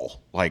the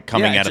ball like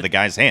coming out of the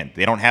guy's hand.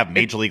 They don't have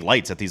major league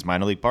lights at these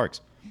minor league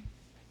parks.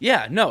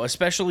 Yeah, no,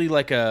 especially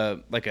like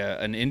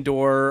an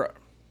indoor,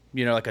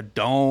 like a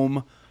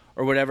dome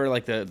or whatever,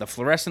 like the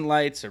fluorescent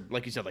lights, or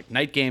like you said, like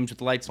night games with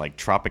the lights. Like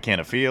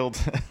Tropicana Field.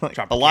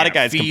 Tropicana a lot of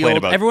guys complain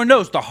about. Everyone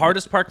knows the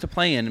hardest park to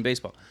play in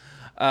baseball.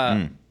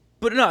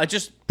 But no,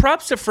 just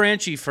props to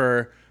Franchi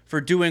for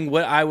doing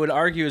what I would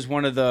argue is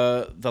one of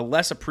the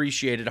less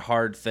appreciated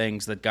hard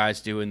things that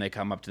guys do when they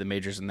come up to the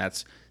majors, and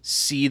that's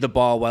see the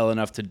ball well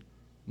enough to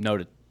know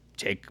to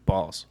take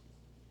balls.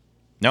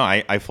 No,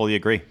 I fully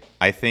agree.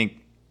 I think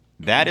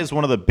that is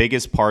one of the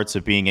biggest parts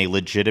of being a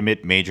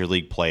legitimate major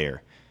league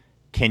player.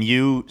 Can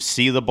you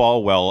see the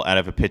ball well out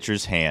of a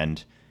pitcher's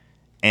hand?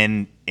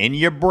 And in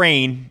your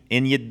brain,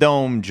 in your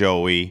dome,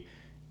 Joey,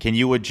 can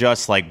you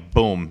adjust like,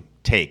 boom,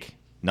 take,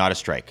 not a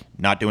strike,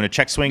 not doing a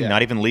check swing,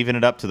 not even leaving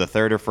it up to the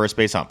third or first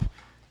base ump.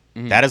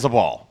 That is a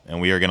ball, and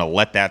we are going to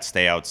let that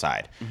stay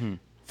outside.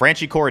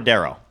 Franchi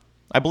Cordero,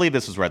 I believe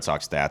this was Red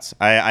Sox stats.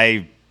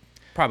 I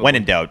when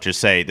in doubt, just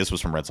say this was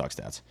from Red Sox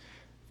stats.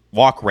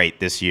 Walk rate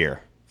this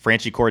year,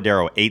 Franchi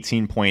Cordero,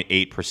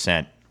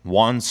 18.8%.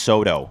 Juan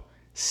Soto,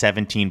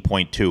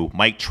 17.2.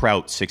 Mike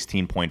Trout,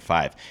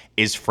 16.5.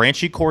 Is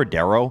Franchi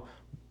Cordero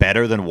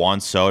better than Juan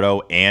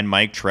Soto and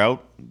Mike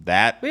Trout?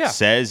 That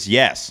says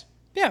yes.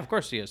 Yeah, of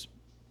course he is.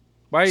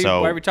 Why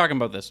are we talking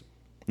about this?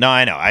 No,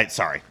 I know.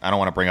 Sorry. I don't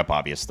want to bring up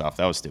obvious stuff.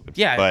 That was stupid.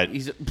 Yeah, but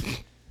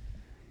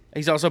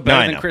he's also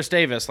better than Chris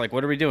Davis. Like,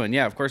 what are we doing?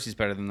 Yeah, of course he's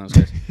better than those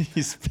guys.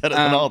 He's better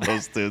than all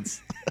those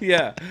dudes.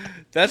 Yeah,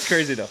 that's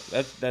crazy though.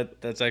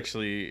 That's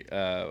actually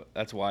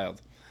that's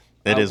wild.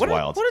 It is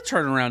wild. What a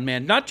turnaround,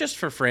 man! Not just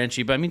for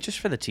Franchi, but I mean, just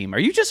for the team. Are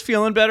you just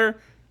feeling better,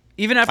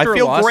 even after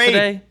a loss great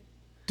today?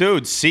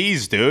 Dude,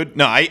 seize, dude.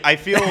 No, I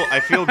feel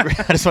great.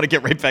 I just want to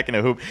get right back in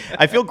the hoop.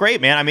 I feel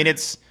great, man. I mean,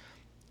 it's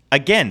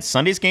again,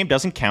 Sunday's game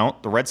doesn't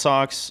count. The Red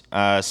Sox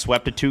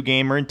swept a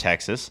 2-gamer in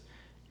Texas,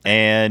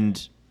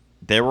 and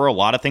there were a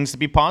lot of things to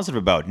be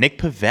positive about. Nick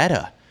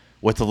Pivetta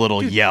with a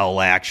little yell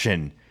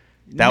action.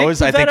 That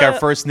was, I think, our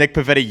first Nick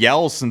Pivetta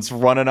yell since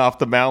running off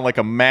the mound like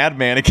a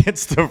madman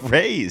against the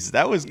Rays.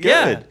 That was good.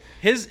 Yeah,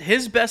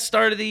 his best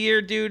start of the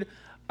year, dude.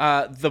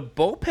 The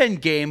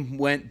bullpen game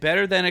went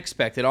better than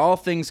expected, all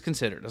things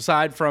considered.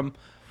 Aside from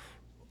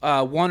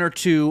one or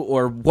two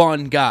or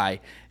one guy,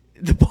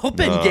 the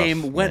bullpen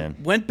game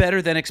went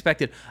better than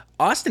expected.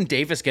 Austin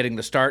Davis getting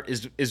the start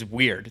is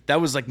weird.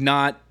 That was like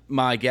not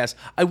my guess.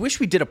 I wish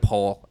we did a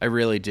poll. I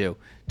really do,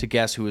 to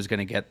guess who was going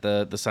to get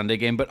the Sunday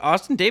game. But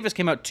Austin Davis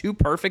came out 2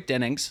 perfect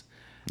innings,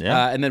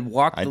 and then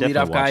walked the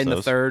leadoff guy in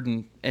the third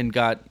and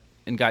got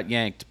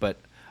yanked. But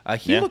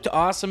he looked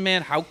awesome,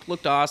 man. Houck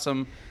looked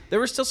awesome. There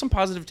were still some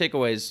positive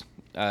takeaways,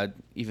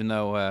 even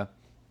though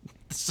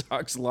the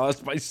Sox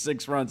lost by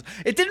 6 runs.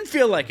 It didn't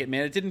feel like it,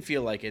 man. It didn't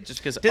feel like it, just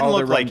because didn't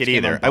look like it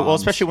either. Well,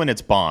 especially when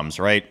it's bombs,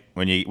 right?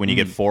 When you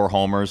get 4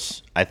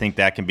 homers, I think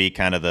that can be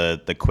kind of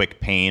the quick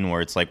pain where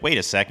it's like, wait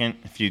a second,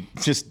 if you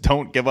just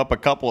don't give up a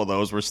couple of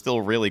those, we're still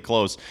really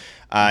close.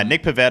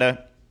 Nick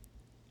Pivetta,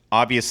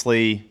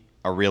 obviously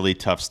a really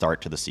tough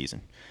start to the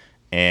season,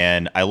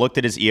 and I looked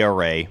at his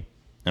ERA.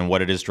 and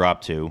what it has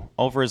dropped to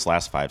over his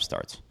last 5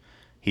 starts.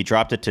 He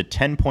dropped it to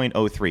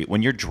 10.03.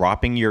 When you're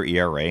dropping your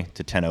ERA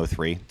to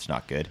 10.03, it's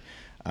not good.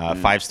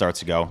 5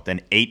 starts ago,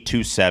 then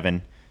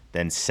 8.27,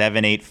 then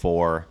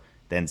 7.84,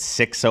 then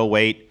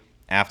 6.08.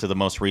 After the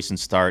most recent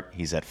start,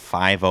 he's at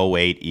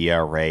 5.08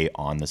 ERA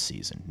on the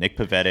season. Nick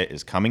Pivetta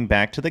is coming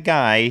back to the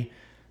guy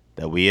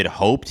that we had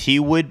hoped he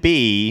would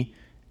be,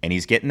 and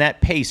he's getting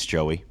that pace,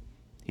 Joey.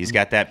 He's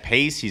got that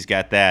pace. He's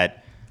got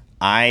that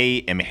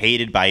I am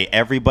hated by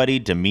everybody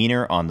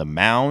demeanor on the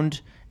mound,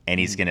 and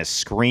he's going to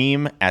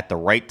scream at the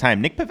right time.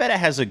 Nick Pivetta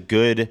has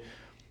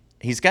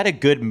he's got a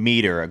good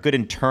meter, a good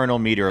internal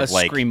meter of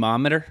like. A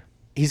screamometer?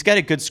 He's got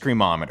a good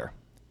screamometer.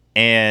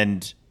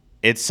 And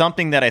it's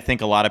something that I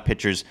think a lot of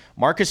pitchers.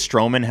 Marcus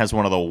Stroman has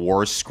one of the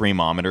worst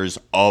screamometers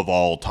of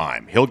all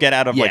time. He'll get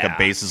out of like a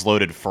bases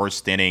loaded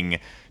first inning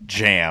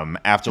jam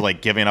after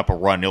like giving up a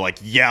run. He'll like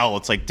yell.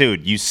 It's like,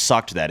 dude, you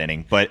sucked that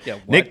inning. But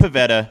Nick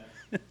Pivetta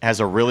has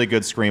a really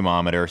good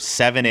screamometer.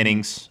 7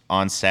 innings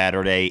on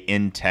Saturday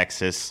in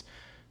Texas.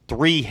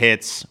 3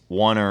 hits,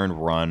 1 earned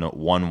run,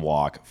 1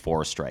 walk,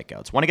 4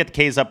 strikeouts. Want to get the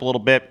K's up a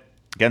little bit.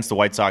 Against the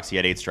White Sox, he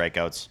had 8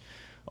 strikeouts.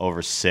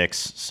 Over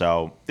 6.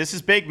 So this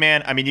is big,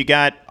 man. I mean, you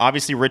got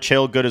obviously Rich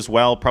Hill good as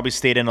well. Probably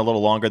stayed in a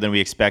little longer than we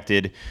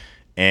expected.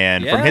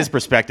 And from his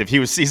perspective,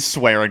 he's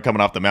swearing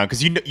coming off the mound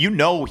because you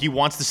know he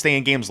wants to stay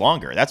in games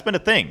longer. That's been a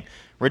thing.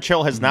 Rich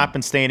Hill has not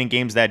been staying in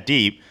games that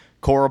deep.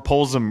 Cora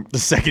pulls him the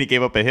second he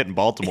gave up a hit in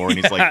Baltimore, and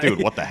he's like,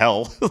 "Dude, what the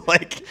hell?"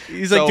 like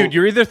dude,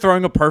 you're either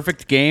throwing a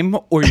perfect game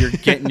or you're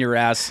getting your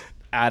ass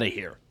out of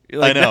here.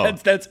 Like, I know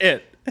that's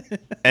it.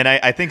 And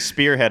I think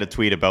Spear had a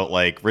tweet about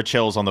like Rich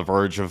Hill's on the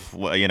verge of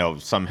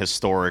some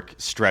historic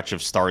stretch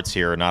of starts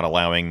here, not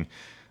allowing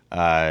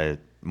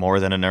more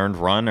than an earned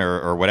run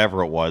or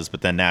whatever it was.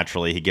 But then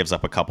naturally he gives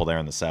up a couple there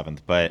in the 7th.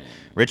 But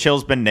Rich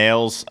Hill's been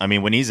nails. I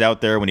mean, when he's out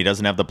there, when he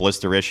doesn't have the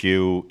blister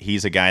issue,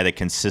 he's a guy that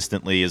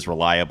consistently is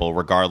reliable,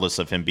 regardless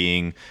of him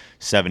being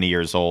 70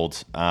 years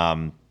old.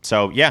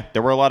 So yeah,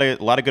 there were a lot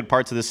of good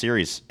parts of this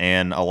series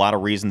and a lot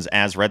of reasons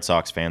as Red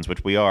Sox fans,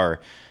 which we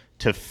are,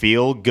 to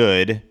feel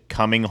good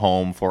coming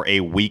home for a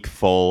week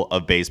full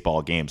of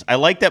baseball games. I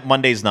like that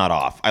Monday's not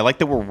off. I like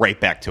that we're right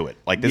back to it.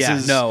 Like this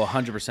is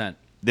 100%.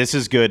 This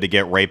is good to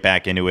get right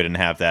back into it and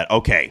have that.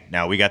 Okay,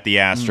 now we got the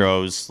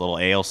Astros little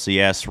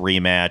ALCS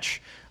rematch.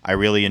 I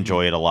really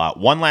enjoy it a lot.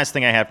 One last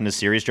thing I have from this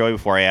series, Joey,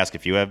 before I ask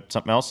if you have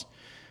something else,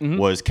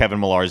 was Kevin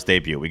Millar's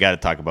debut. We got to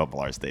talk about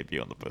Millar's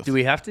debut on the booth. Do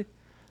we have to?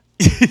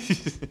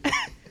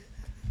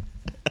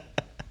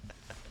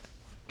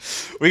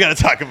 We got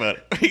to talk about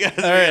it. We gotta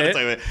talk about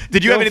it.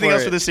 Did you have anything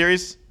else for this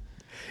series?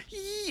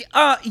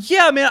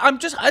 Yeah, man. I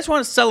just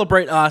want to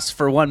celebrate us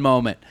for one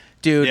moment,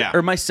 dude,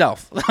 or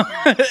myself.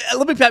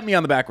 Let me pat me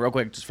on the back real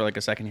quick, just for like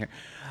a second here.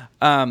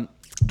 I'm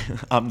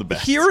the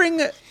best.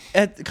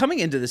 Coming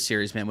into this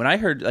series, man, when I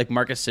heard like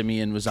Marcus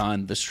Semien was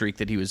on the streak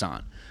that he was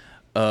on,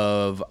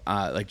 of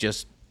like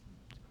just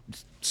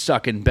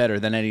sucking better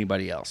than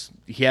anybody else.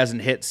 He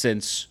hasn't hit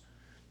since.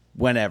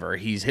 Whenever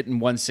he's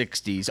hitting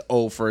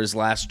 160s, for his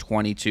last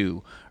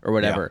 22 or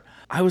whatever,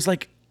 I was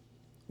like,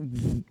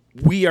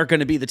 we are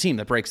going to be the team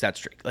that breaks that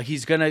streak. Like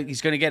he's gonna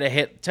get a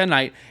hit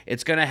tonight.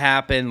 It's gonna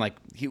happen. Like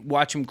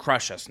watch him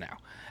crush us now.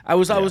 I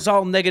was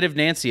all negative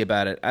Nancy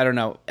about it. I don't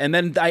know. And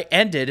then I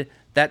ended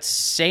that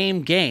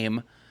same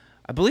game.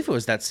 I believe it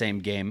was that same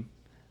game.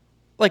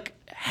 Like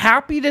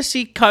happy to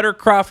see Cutter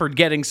Crawford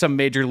getting some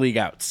major league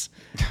outs.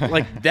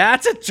 Like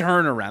that's a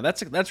turnaround.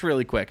 That's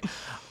really quick.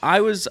 I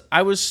was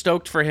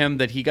stoked for him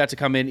that he got to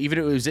come in, even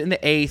if it was in the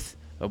 8th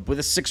with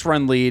a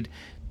 6-run lead,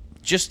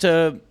 just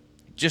to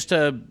get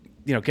a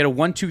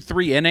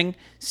 1-2-3 inning,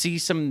 see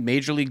some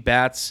major league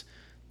bats.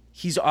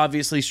 He's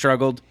obviously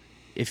struggled.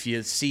 If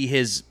you see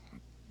his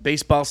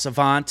baseball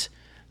savant,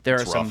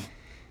 there are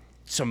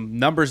some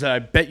numbers that I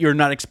bet you're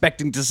not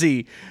expecting to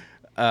see.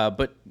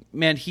 But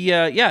man, he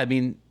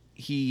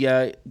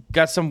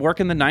got some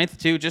work in the 9th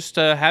too. Just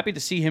happy to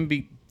see him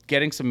be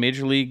getting some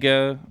major league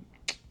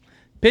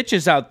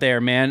pitches out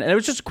there, man. And it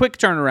was just a quick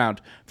turnaround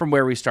from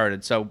where we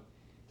started. So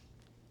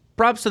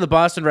props to the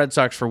Boston Red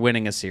Sox for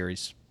winning a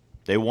series.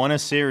 They won a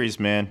series,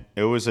 man.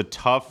 It was a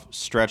tough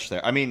stretch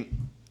there. I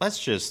mean, let's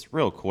just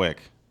real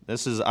quick.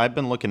 I've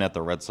been looking at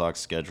the Red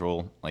Sox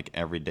schedule like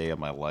every day of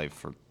my life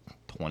for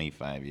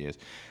 25 years.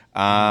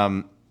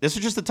 This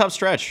was just a tough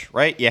stretch,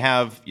 right?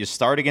 You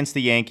start against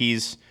the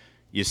Yankees.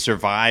 You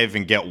survive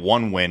and get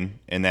 1 win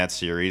in that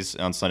series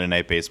on Sunday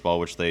Night Baseball,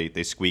 which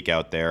they squeak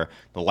out there.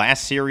 The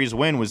last series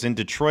win was in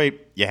Detroit.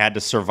 You had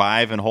to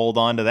survive and hold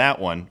on to that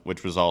one,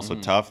 which was also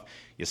tough.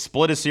 You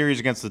split a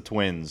series against the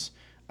Twins.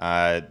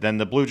 Then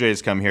the Blue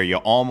Jays come here. You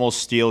almost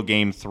steal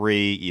Game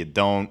 3. You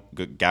don't.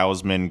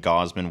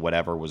 Gosman,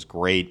 whatever, was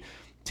great.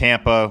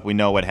 Tampa, we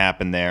know what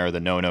happened there. The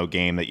no-no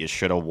game that you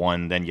should have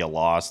won. Then you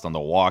lost on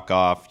the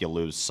walk-off. You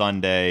lose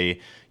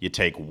Sunday. You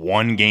take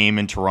 1 game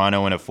in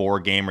Toronto in a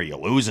 4-gamer. You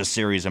lose a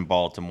series in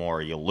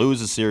Baltimore. You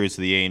lose a series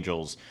to the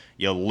Angels.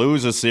 You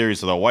lose a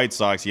series to the White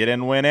Sox. You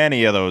didn't win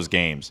any of those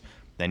games.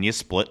 Then you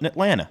split in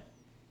Atlanta.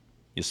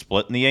 You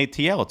split in the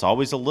ATL. It's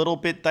always a little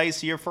bit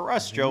dicier for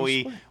us,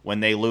 Joey,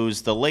 when they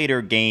lose the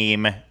later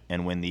game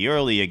and win the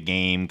earlier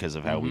game because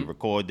of how we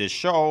record this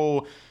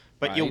show.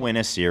 But you win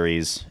a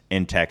series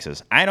in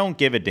Texas. I don't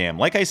give a damn.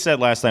 Like I said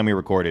last time we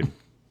recorded,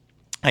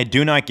 I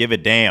do not give a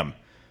damn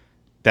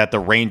that the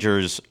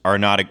Rangers are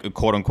not a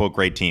quote-unquote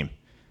great team.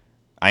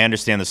 I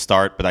understand the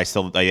start, but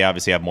they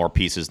obviously have more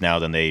pieces now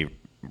than they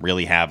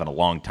really have in a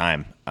long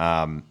time.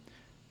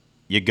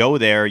 You go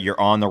there, you're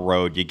on the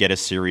road, you get a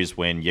series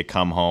win, you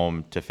come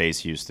home to face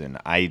Houston.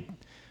 I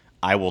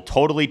will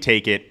totally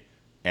take it,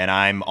 and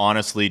I'm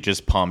honestly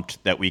just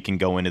pumped that we can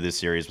go into this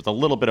series with a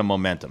little bit of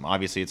momentum.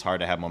 Obviously, it's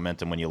hard to have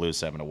momentum when you lose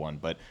 7-1,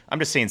 but I'm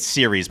just saying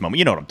series moment.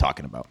 You know what I'm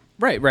talking about.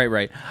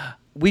 Right.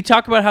 We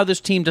talk about how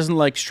this team doesn't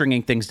like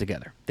stringing things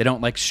together. They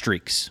don't like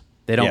streaks.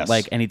 They don't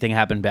like anything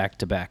happen back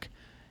to back.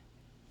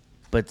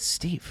 But,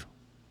 Steve,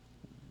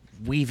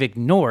 we've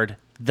ignored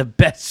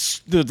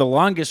the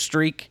longest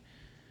streak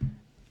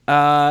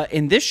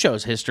in this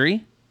show's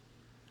history.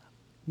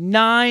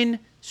 9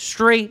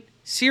 straight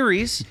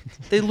series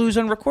they lose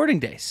on recording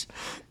days.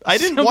 I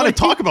didn't want to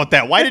talk about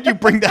that. Why did you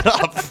bring that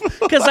up?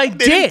 Because I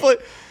did.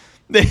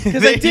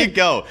 There you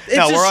go.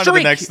 Now we're on to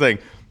the next thing.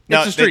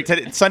 No,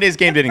 Sunday's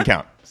game didn't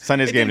count.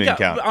 Sunday's game didn't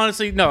count.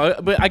 Honestly, no.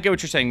 But I get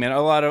what you're saying, man.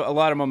 A lot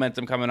of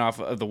momentum coming off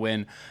of the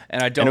win,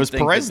 and I don't. And it was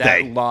think Perez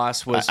that Day.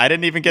 Loss was. I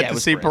didn't even get to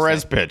see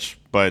Perez pitch,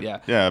 but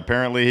Yeah.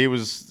 apparently he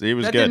was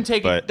good.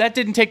 That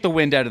didn't take the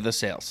wind out of the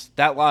sails.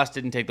 That loss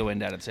didn't take the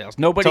wind out of the sails.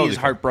 Nobody Totally is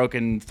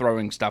heartbroken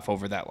throwing stuff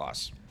over that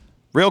loss.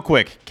 Real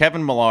quick,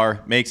 Kevin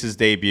Millar makes his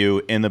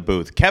debut in the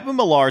booth. Kevin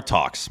Millar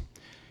talks.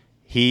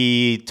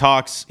 He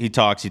talks. He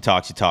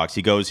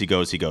goes.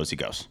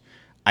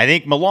 I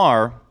think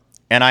Millar,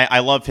 and I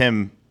love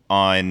him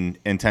on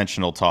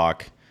Intentional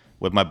Talk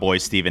with my boy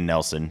Steven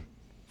Nelson,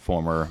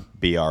 former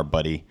BR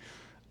buddy.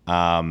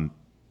 I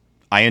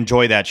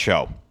enjoy that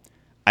show.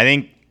 I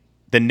think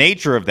the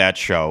nature of that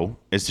show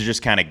is to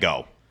just kind of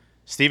go.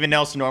 Steven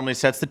Nelson normally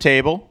sets the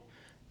table,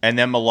 and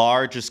then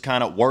Millar just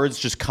kind of, words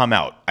just come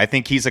out. I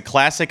think he's a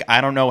classic. I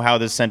don't know how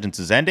this sentence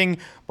is ending,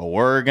 but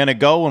we're going to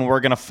go and we're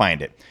going to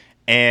find it.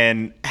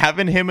 And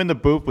having him in the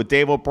booth with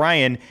Dave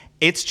O'Brien,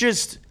 it's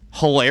just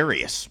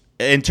hilarious.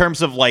 In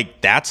terms of,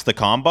 like, that's the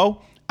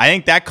combo. I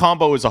think that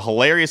combo is a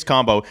hilarious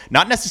combo.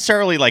 Not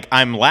necessarily like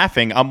I'm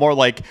laughing. I'm more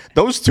like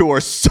those two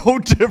are so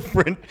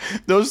different.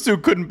 Those two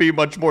couldn't be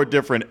much more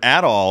different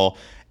at all.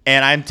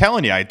 And I'm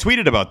telling you, I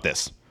tweeted about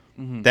this,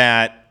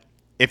 that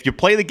if you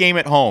play the game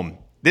at home,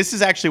 this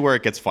is actually where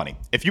it gets funny.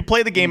 If you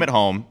play the game at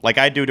home, like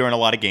I do during a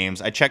lot of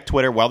games, I check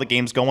Twitter while the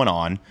game's going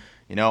on,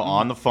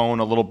 on the phone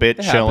a little bit,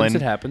 chilling.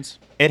 It happens.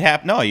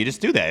 No, you just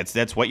do that.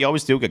 That's what you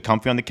always do. Get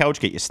comfy on the couch,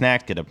 get your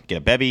snack, get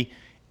a bevy,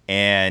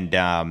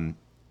 and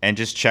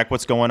just check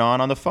what's going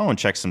on the phone.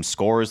 Check some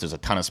scores. There's a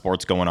ton of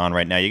sports going on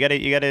right now. You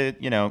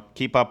gotta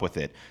keep up with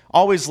it.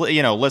 Always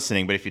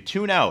listening. But if you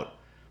tune out,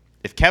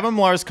 if Kevin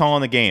Millar's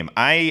calling the game,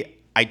 I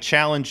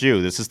challenge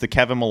you. This is the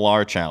Kevin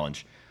Millar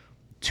challenge.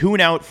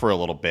 Tune out for a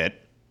little bit.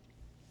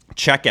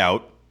 Check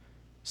out.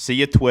 See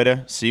your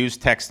Twitter. See who's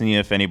texting you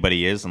if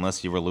anybody is.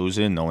 Unless you were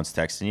losing, no one's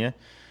texting you.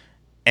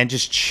 And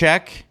just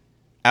check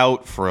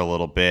out for a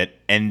little bit,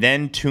 and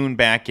then tune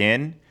back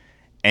in,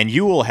 and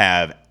you will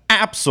have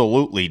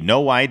absolutely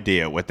no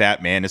idea what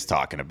that man is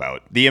talking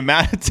about. The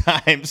amount of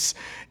times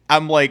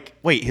I'm like,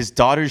 wait, his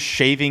daughter's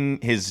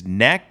shaving his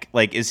neck?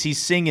 Like, is he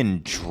singing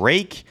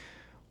Drake?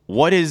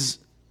 What's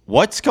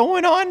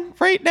going on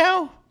right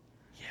now?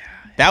 Yeah.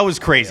 That was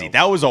crazy.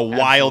 That was a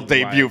wild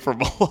debut for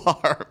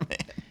Millar, man.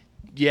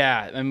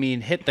 Yeah, I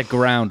mean, hit the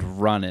ground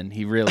running.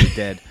 He really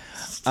did.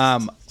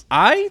 I'm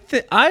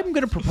going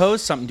to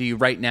propose something to you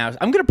right now.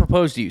 I'm going to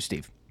propose to you,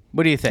 Steve.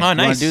 What do you think? Oh,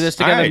 nice. You want to do this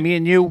together, me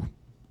and you?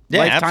 Yeah,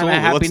 Lifetime absolutely.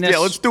 of happiness.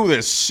 Let's do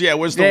this. Yeah,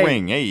 where's the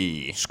ring?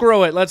 Hey.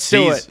 Screw it. Let's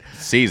do it.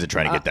 Caesar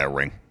trying to get that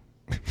ring.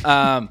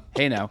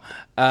 Hey, now.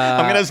 I'm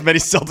going to have as many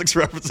Celtics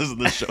references in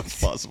this show as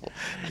possible.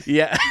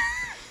 Yeah.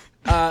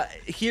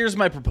 Here's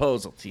my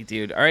proposal to you,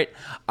 dude. All right.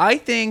 I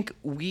think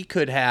we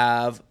could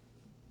have,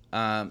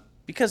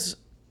 because,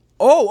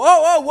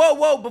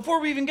 whoa.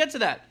 Before we even get to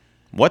that.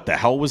 What the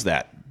hell was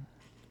that?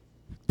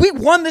 We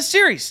won the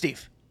series,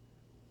 Steve.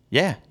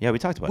 Yeah, we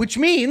talked about it. Which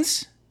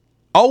means...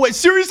 Oh, wait,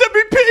 series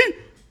MVP?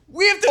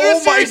 We have to do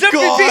series MVP.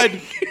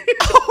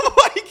 Oh,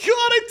 my God.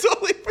 I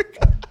totally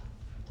forgot.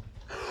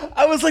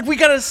 I was like, we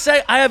got to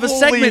say, I have a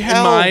segment in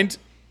mind.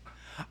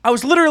 I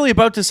was literally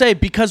about to say,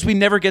 because we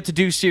never get to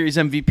do series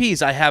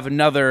MVPs, I have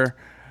another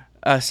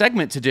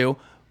segment to do.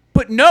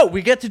 But no,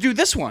 we get to do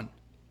this one.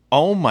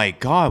 Oh, my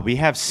God. We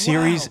have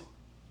series. Wow.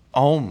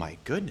 Oh, my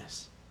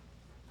goodness.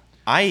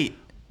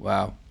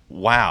 Wow.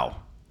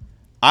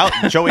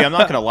 Joey, I'm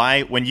not going to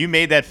lie. When you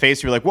made that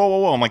face, you were like,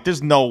 whoa. I'm like,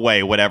 there's no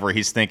way whatever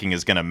he's thinking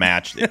is going to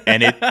match.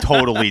 And it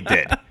totally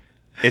did.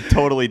 It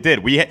totally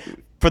did.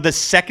 For the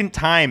second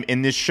time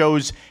in this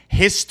show's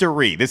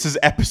history, this is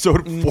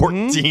episode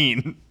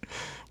 14,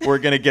 we're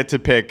going to get to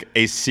pick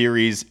a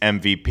series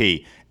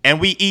MVP. And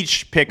we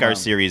each pick our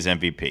series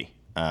MVP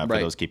for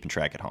those keeping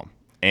track at home.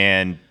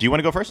 And do you want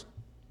to go first?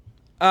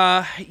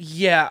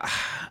 Yeah.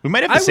 We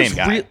might have the same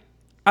guy.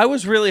 I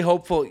was really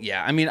hopeful.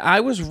 Yeah, I mean, I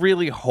was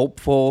really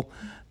hopeful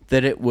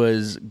that it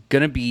was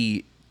going to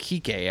be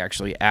Kike,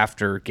 actually,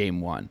 after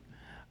game one.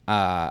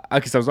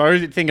 Because I was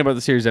already thinking about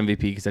the series MVP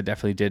because I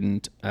definitely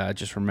didn't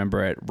just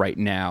remember it right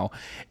now.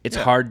 It's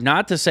hard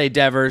not to say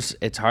Devers.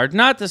 So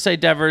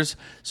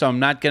I'm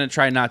not going to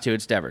try not to.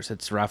 It's Devers.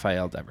 It's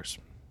Rafael Devers.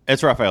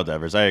 It's Rafael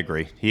Devers. I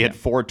agree. He had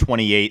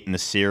 428 in the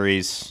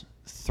series,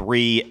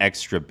 3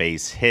 extra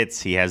base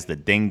hits. He has the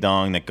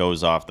ding-dong that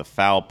goes off the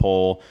foul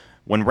pole.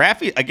 When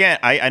Raffy, again,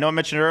 I know I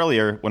mentioned it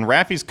earlier, when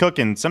Raffy's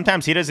cooking,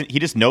 sometimes he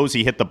just knows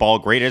he hit the ball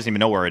great. He doesn't even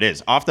know where it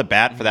is. Off the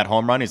bat for that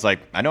home run, he's like,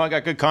 I know I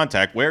got good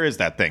contact. Where is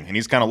that thing? And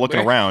he's kind of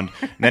looking around.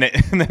 And then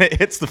it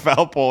hits the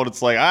foul pole, and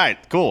it's like, all right,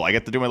 cool. I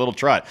get to do my little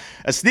trot.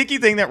 A sneaky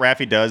thing that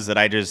Raffy does that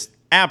I just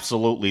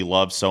absolutely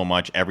love so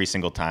much every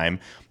single time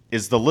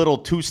is the little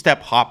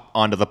 2-step hop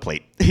onto the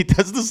plate. He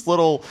does this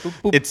little,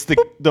 it's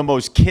the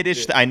most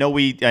kiddish, I know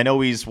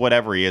he's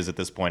whatever he is at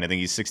this point. I think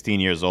he's 16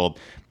 years old.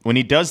 When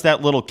he does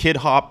that little kid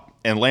hop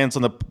and lands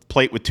on the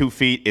plate with 2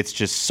 feet, it's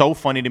just so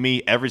funny to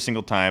me every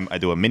single time. I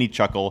do a mini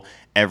chuckle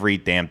every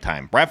damn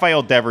time.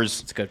 Rafael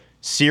Devers, it's good.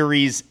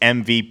 Series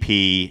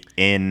MVP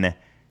in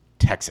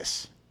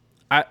Texas.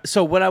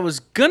 So what I was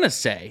going to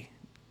say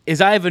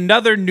is I have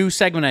another new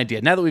segment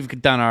idea. Now that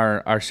we've done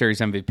our series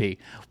MVP,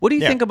 what do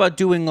you think about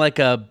doing like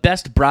a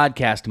best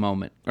broadcast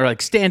moment or like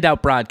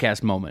standout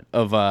broadcast moment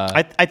of?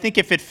 I think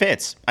if it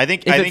fits,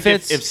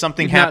 if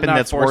something happened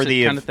that's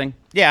worthy kind of thing.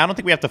 Yeah, I don't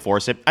think we have to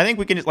force it. I think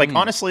we can just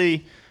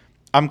honestly.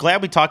 I'm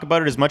glad we talk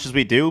about it as much as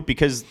we do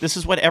because this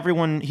is what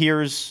everyone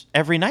hears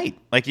every night.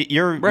 Like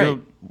you're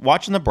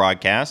watching the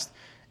broadcast,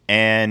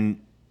 and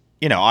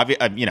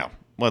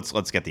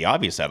let's get the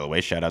obvious out of the way.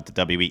 Shout out to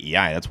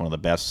WEEI. That's one of the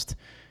best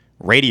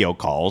radio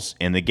calls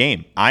in the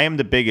game. I am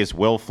the biggest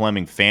Will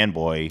Fleming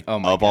fanboy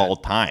of all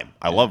time.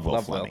 I love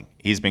Will Fleming.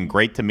 He's been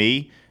great to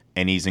me,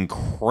 and he's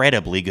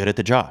incredibly good at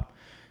the job.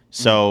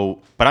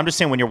 So, but I'm just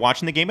saying, when you're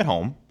watching the game at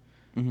home,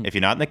 if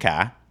you're not in the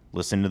car,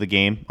 listen to the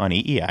game on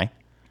EEI.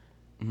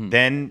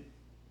 Then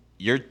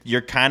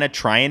you're kind of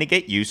trying to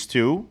get used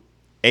to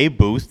a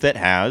booth that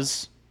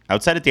has,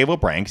 outside of Dave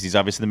O'Brien, because he's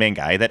obviously the main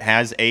guy, that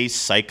has a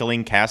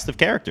cycling cast of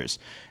characters.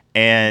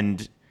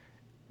 And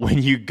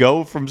when you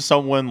go from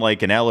someone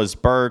like an Ellis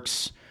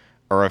Burks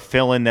or a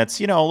fill-in that's,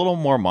 a little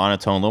more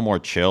monotone, a little more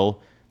chill,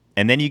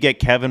 and then you get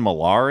Kevin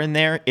Millar in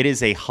there, it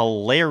is a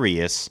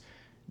hilarious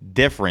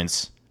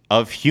difference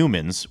of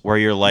humans where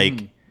you're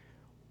like,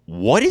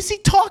 what is he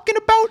talking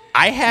about?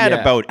 I had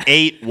about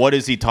 8 what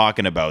is he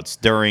talking about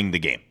during the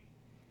game.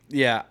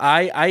 Yeah,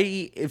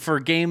 I for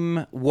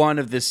game one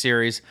of this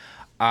series,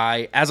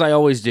 as I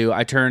always do,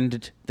 I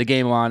turned the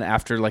game on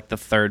after like the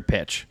 3rd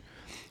pitch.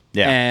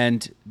 Yeah.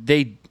 And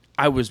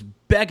I was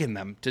begging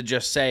them to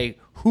just say,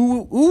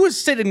 who is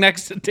sitting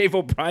next to Dave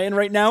O'Brien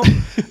right now?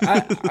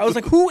 I was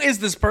like, who is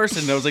this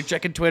person? I was like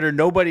checking Twitter.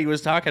 Nobody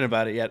was talking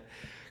about it yet.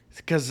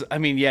 Because, I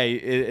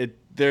mean,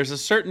 there's a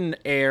certain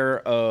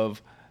air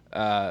of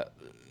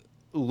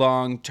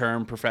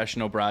long-term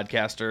professional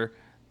broadcaster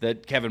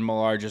that Kevin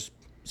Millar just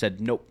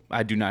said, nope,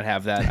 I do not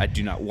have that. I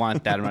do not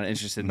want that. I'm not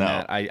interested in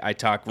that. I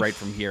talk right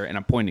from here, and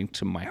I'm pointing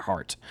to my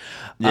heart.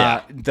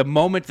 Yeah. The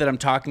moment that I'm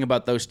talking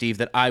about, though, Steve,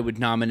 that I would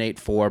nominate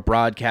for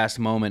broadcast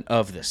moment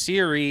of the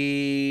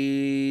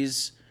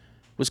series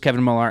was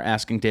Kevin Millar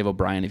asking Dave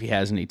O'Brien if he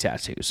has any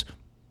tattoos.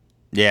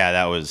 Yeah,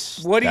 that was.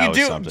 What do you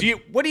do?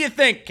 What do you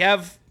think,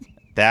 Kev?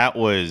 That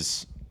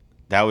was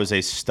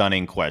a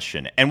stunning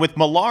question. And with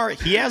Millar,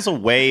 he has a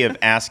way of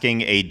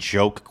asking a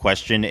joke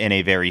question in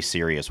a very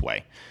serious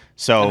way.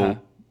 So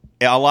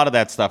a lot of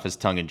that stuff is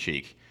tongue in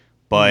cheek.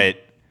 But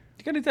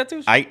you got any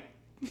tattoos? I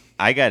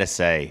gotta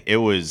say, it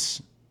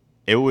was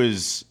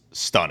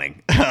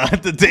stunning.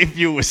 The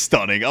debut was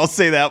stunning. I'll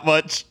say that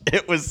much.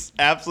 It was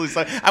absolutely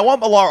stunning. I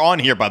want Millar on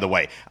here, by the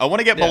way. I want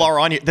to get Millar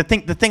on here. The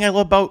thing I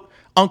love about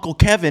Uncle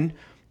Kevin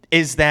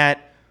is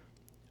that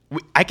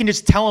I can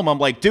just tell him, I'm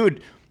like,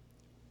 dude,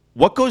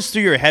 what goes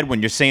through your head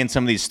when you're saying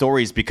some of these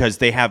stories, because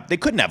they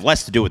couldn't have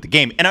less to do with the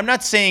game. And I'm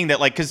not saying that,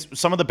 like, because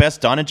some of the best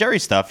Don and Jerry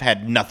stuff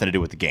had nothing to do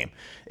with the game.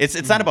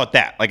 It's not about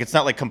that. Like, it's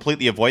not like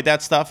completely avoid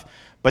that stuff.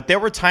 But there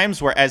were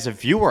times where, as a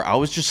viewer, I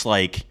was just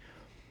like,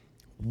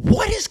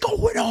 what is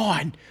going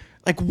on?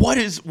 Like, what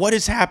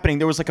is happening?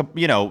 There was like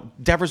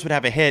Devers would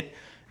have a hit,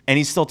 and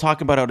he's still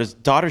talking about how his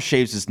daughter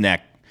shaves his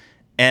neck.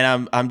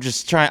 And I was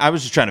just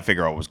trying to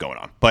figure out what was going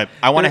on. But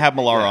I want to have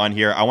Millar on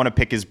here. I want to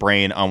pick his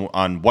brain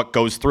on what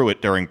goes through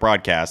it during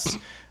broadcasts,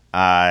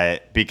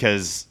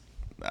 because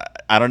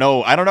I don't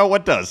know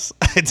what does.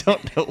 I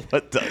don't know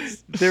what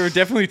does. There were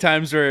definitely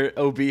times where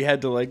OB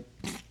had to like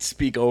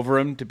speak over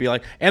him to be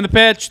like, and the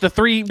pitch, the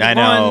 3-1.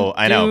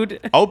 I know.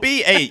 Dude. OB,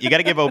 hey, you got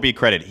to give OB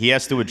credit. He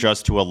has to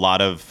adjust to a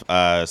lot of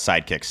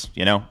sidekicks.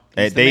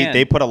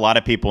 They put a lot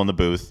of people in the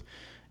booth,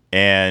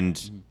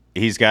 and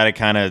he's got to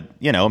kind of,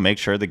 make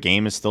sure the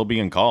game is still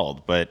being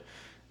called. But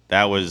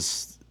it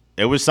was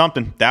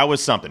something. That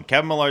was something.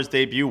 Kevin Millar's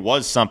debut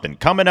was something.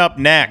 Coming up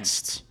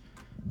next,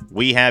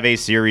 we have a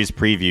series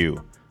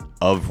preview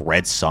of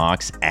Red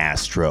Sox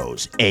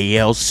Astros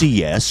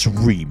ALCS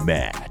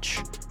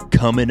rematch.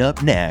 coming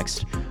up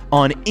next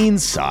on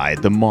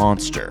Inside the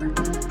Monster.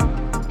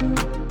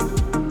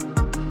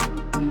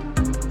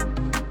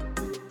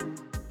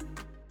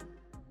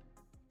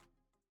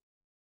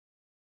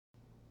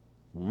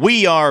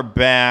 We are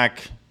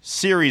back.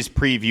 Series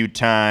preview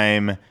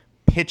time.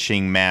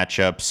 Pitching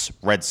matchups.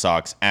 Red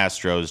Sox,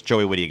 Astros.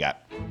 Joey, what do you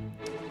got?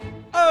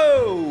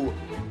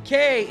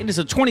 Okay, it is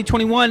a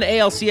 2021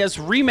 ALCS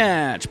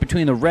rematch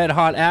between the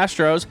red-hot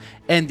Astros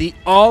and the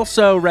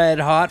also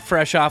red-hot,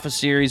 fresh off a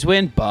series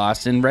win,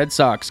 Boston Red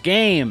Sox.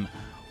 Game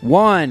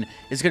 1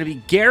 is going to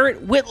be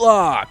Garrett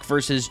Whitlock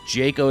versus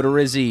Jake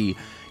Odorizzi.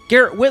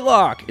 Garrett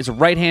Whitlock is a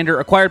right-hander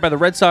acquired by the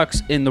Red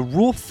Sox in the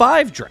Rule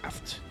 5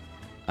 draft.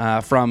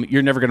 From,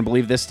 you're never going to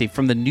believe this, Steve,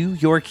 from the New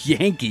York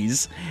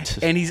Yankees,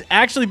 and he's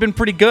actually been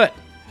pretty good.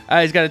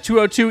 He's got a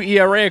 2.02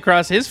 ERA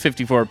across his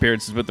 54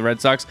 appearances with the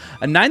Red Sox,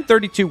 a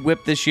 9.32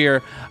 WHIP this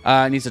year,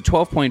 and he's a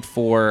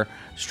 12.4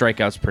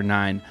 strikeouts per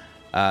 9.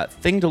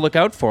 Thing to look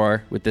out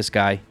for with this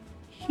guy,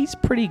 he's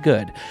pretty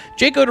good.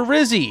 Jake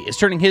Odorizzi is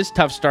turning his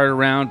tough start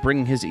around,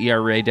 bringing his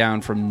ERA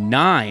down from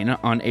 9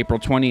 on April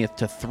 20th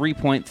to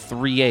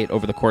 3.38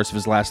 over the course of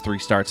his last 3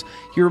 starts.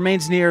 He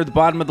remains near the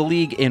bottom of the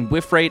league in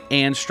whiff rate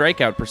and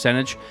strikeout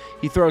percentage.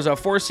 He throws a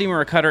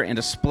four-seamer, a cutter, and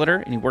a splitter,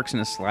 and he works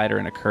in a slider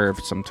and a curve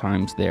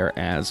sometimes there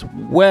as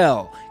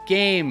well.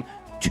 Game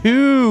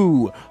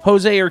 2,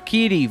 Jose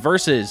Urquidy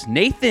versus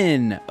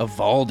Nathan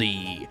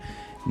Eovaldi.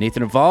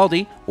 Nathan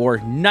Eovaldi, or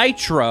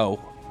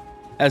Nitro,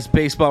 as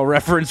Baseball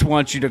Reference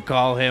wants you to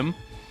call him.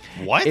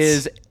 What?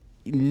 Is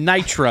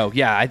Nitro.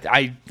 Yeah,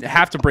 I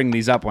have to bring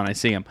these up when I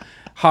see him.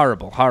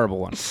 Horrible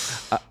one.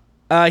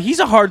 He's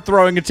a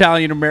hard-throwing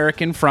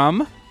Italian-American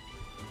from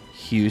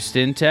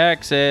Houston,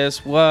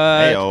 Texas.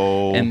 What?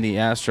 Hey-o. And the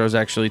Astros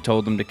actually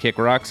told him to kick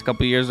rocks a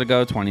couple years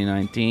ago,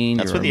 2019.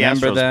 That's You where the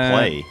remember Astros that?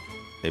 play.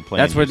 They play.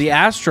 That's in where the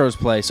Houston. Astros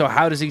play. So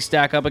how does he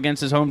stack up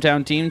against his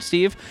hometown team,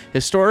 Steve?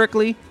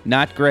 Historically,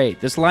 not great.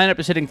 This lineup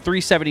is hitting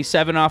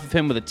 377 off of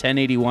him with a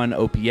 1081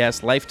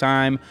 OPS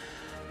lifetime.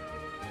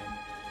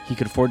 He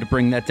could afford to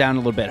bring that down a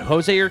little bit.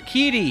 Jose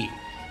Urquidy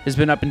has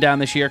been up and down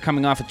this year,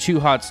 coming off of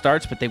 2 hot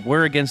starts, but they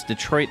were against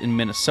Detroit and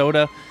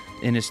Minnesota.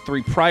 In his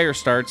 3 prior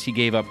starts, he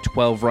gave up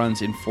 12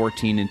 runs in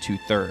 14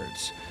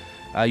 2/3.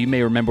 You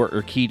may remember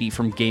Urquidy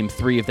from Game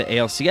 3 of the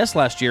ALCS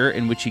last year,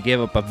 in which he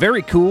gave up a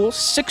very cool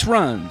 6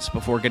 runs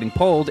before getting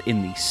pulled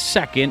in the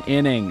 2nd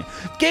inning.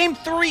 Game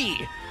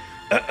 3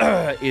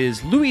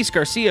 is Luis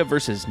Garcia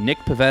versus Nick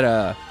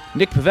Pivetta.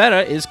 Nick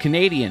Pivetta is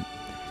Canadian.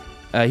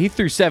 He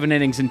threw 7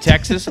 innings in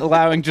Texas,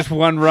 allowing just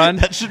 1 run.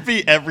 That should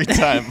be every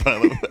time, by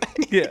the way.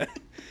 Yeah.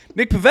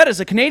 Nick Pivetta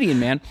is a Canadian,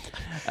 man.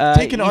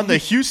 Taking on the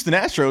Houston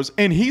Astros,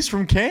 and he's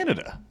from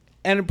Canada.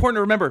 And important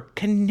to remember,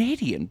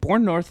 Canadian,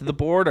 born north of the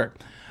border.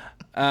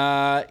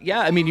 Yeah,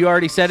 I mean, you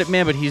already said it,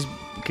 man, but he's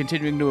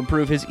continuing to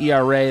improve his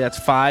ERA. That's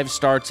 5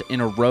 starts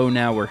in a row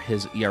now where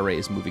his ERA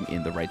is moving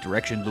in the right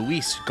direction.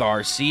 Luis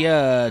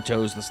Garcia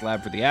toes the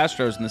slab for the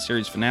Astros in the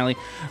series finale.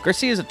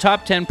 Garcia is a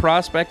top 10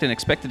 prospect and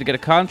expected to get a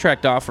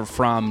contract offer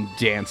from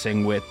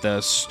Dancing with the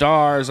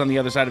Stars on the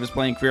other side of his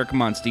playing career.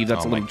 Come on, Steve,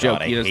 that's a little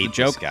joke. He does the hate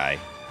joke. this guy.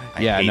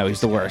 Yeah, no,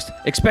 he's the worst.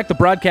 Expect the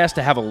broadcast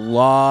to have a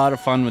lot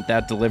of fun with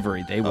that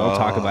delivery. They will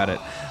talk about it.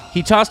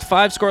 He tossed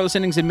 5 scoreless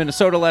innings in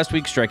Minnesota last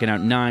week, striking out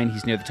 9.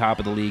 He's near the top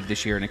of the league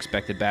this year in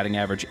expected batting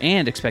average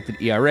and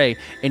expected ERA,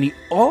 and he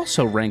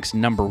also ranks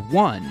number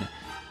 1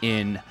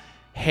 in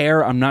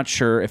hair I'm not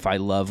sure if I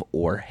love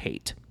or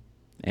hate.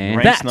 And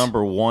ranks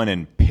number 1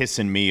 in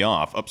pissing me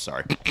off. Oh,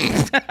 sorry.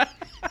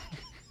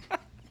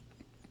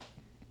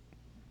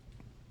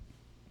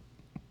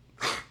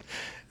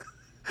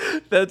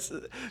 That's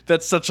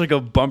such like a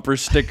bumper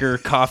sticker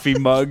coffee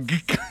mug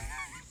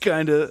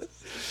kind of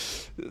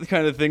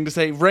thing to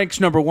say. Ranks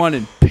number 1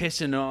 in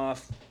pissing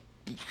off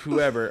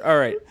whoever. All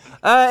right,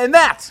 and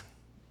that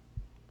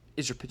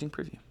is your pitching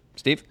preview,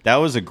 Steve. That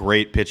was a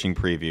great pitching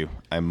preview,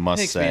 I must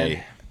Thanks, say.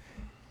 man.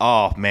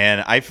 Oh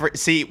man,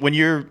 see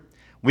when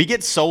we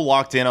get so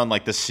locked in on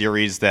like the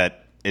series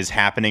that is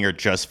happening or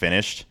just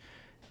finished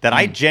that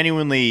I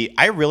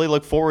really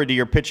look forward to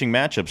your pitching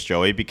matchups,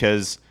 Joey,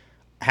 because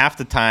half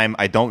the time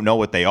I don't know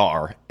what they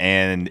are,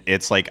 and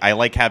it's like I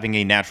like having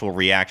a natural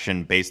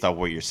reaction based off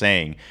what you're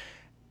saying.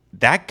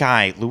 That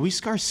guy, Luis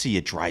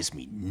Garcia, drives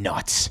me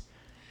nuts.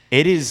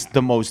 It is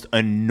the most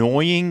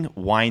annoying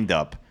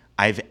windup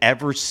I've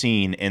ever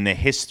seen in the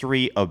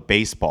history of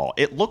baseball.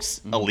 It looks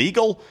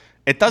illegal.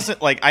 It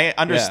doesn't, like, I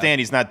understand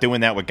he's not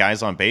doing that with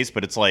guys on base,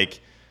 but it's like,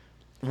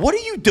 what are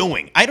you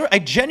doing? I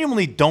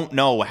genuinely don't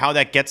know how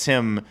that gets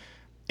him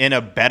in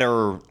a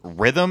better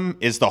rhythm.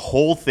 Is the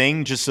whole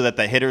thing just so that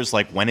the hitter's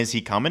like, when is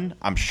he coming?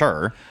 I'm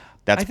sure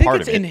that's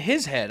part of it. I think it's in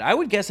his head. I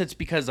would guess it's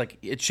because like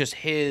it's just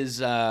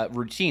his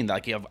routine.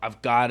 Like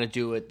I've got to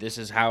do it. This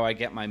is how I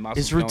get my muscles.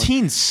 His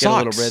routine going, sucks.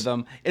 Get a little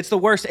rhythm. It's the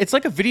worst. It's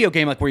like a video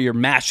game, like where you're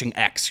mashing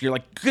X. You're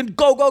like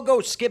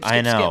go, skip.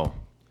 I know. Skip.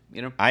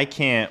 You know. I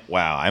can't.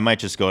 Wow. I might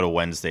just go to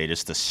Wednesday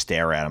just to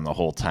stare at him the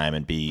whole time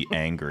and be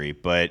angry.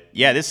 But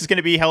yeah, this is going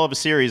to be a hell of a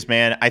series,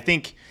 man. I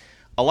think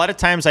a lot of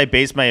times I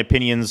base my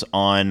opinions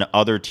on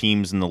other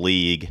teams in the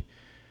league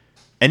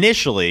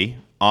initially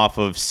off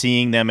of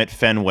seeing them at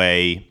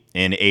Fenway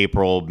in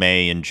April,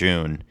 May, and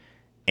June.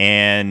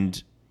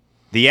 And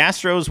the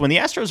Astros, when the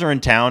Astros are in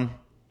town,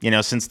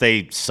 since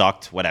they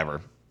sucked,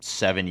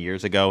 8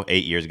 years ago,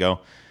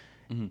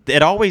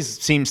 it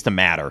always seems to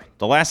matter.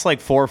 The last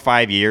 4 or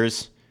 5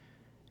 years,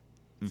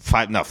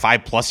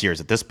 5+ years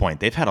at this point,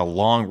 they've had a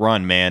long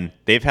run, man.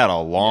 They've had a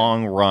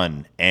long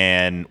run.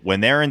 And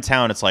when they're in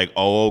town, it's like,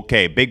 oh,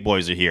 okay, big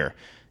boys are here.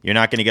 You're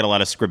not going to get a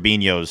lot of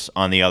Scribinos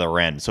on the other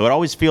end. So it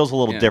always feels a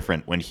little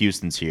different when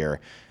Houston's here.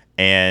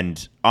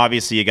 And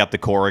obviously you got the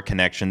Cora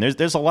connection.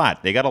 There's a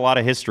lot. They got a lot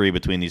of history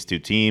between these two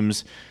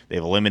teams.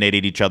 They've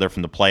eliminated each other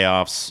from the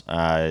playoffs.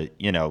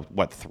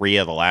 3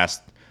 of the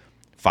last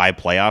 5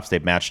 playoffs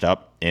they've matched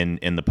up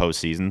in the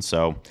postseason.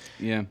 So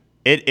yeah,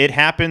 it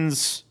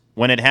happens.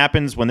 When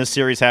this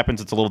series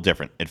happens, it's a little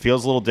different. It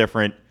feels a little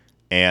different,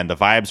 and the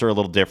vibes are a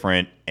little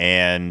different.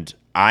 And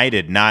I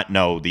did not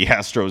know the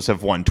Astros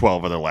have won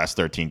 12 of their last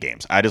 13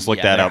 games. I just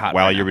looked that up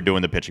while you were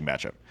doing the pitching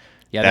matchup.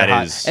 Yeah,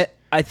 that is.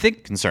 I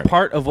think concerning.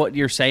 Part of what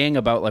you're saying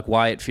about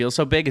why it feels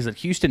so big is that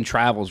Houston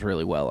travels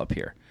really well up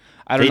here.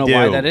 I don't know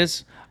why that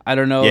is. I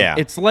don't know. Yeah.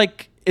 It's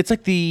like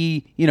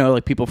the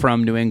people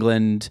from New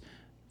England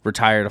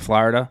retire to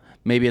Florida.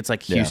 Maybe it's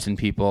like Houston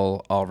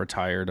people all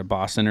retire to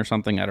Boston or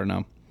something. I don't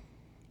know.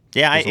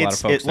 Yeah,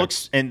 it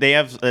looks, and they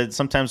have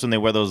sometimes when they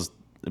wear those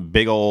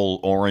big old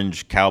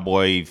orange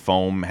cowboy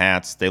foam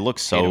hats, they look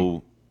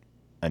so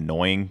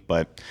annoying.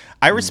 But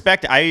I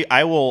respect.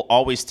 I will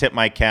always tip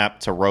my cap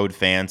to road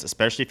fans,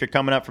 especially if you're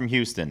coming up from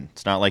Houston.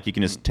 It's not like you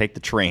can just take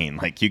the train.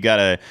 You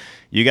gotta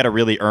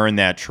really earn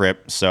that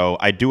trip. So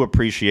I do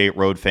appreciate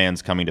road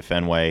fans coming to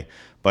Fenway.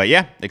 But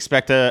yeah,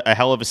 expect a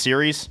hell of a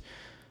series.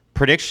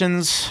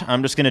 Predictions.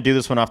 I'm just gonna do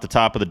this one off the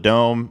top of the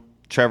dome.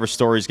 Trevor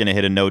Story's going to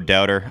hit a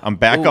no-doubter. I'm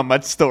back on my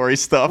Story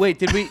stuff. Wait,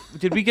 did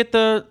we get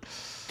the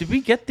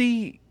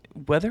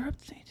weather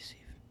update?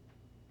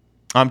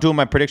 I'm doing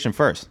my prediction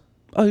first.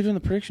 Oh, you're doing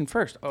the prediction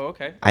first. Oh,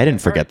 okay. I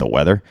didn't forget the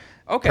weather.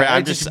 Okay.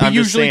 I'm just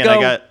saying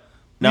I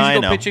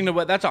know. Pitching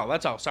to that's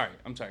all. Sorry.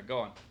 I'm sorry. Go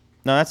on.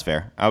 No, that's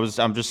fair.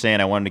 I'm just saying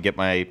I wanted to get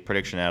my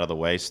prediction out of the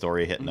way.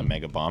 Story hitting a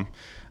mega bomb.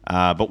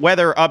 But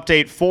weather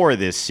update for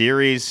this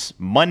series,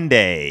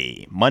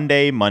 Monday.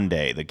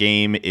 The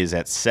game is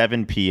at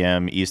 7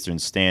 p.m. Eastern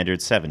Standard,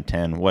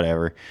 7:10,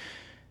 whatever.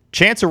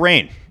 Chance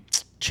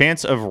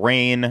of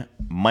rain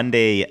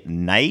Monday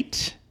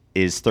night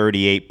is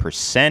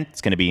 38%.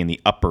 It's going to be in the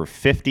upper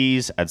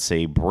 50s. I'd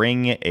say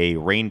bring a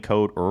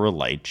raincoat or a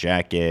light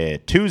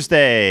jacket.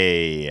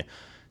 Tuesday,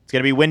 it's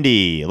going to be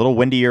windy, a little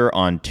windier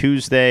on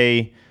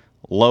Tuesday.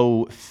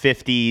 Low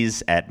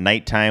 50s at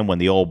nighttime when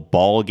the old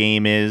ball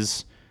game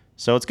is.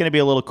 So it's going to be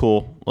a little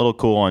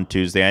cool on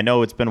Tuesday. I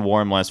know it's been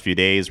warm last few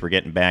days. We're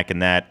getting back in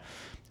that.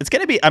 It's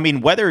going to be,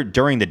 weather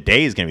during the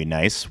day is going to be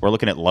nice. We're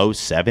looking at low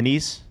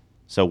 70s.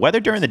 So weather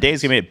during the day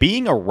is going to be,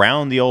 being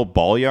around the old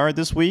ball yard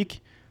this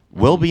week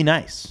will be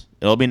nice.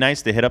 It'll be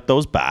nice to hit up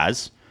those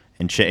bars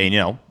and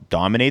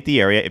dominate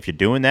the area. If you're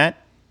doing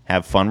that,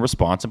 have fun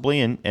responsibly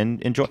and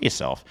enjoy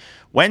yourself.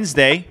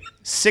 Wednesday,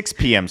 6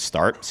 p.m.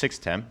 start,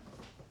 6:10.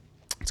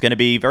 It's going to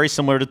be very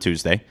similar to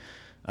Tuesday.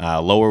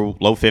 Low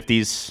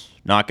 50s.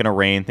 Not going to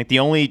rain. I think the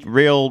only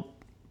real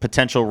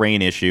potential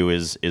rain issue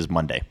is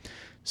Monday.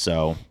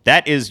 So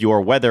that is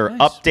your weather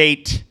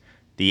update.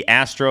 The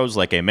Astros,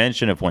 like I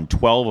mentioned, have won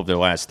 12 of their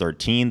last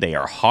 13. They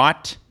are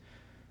hot.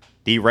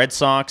 The Red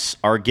Sox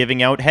are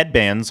giving out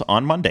headbands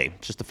on Monday.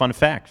 Just a fun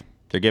fact.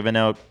 They're giving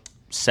out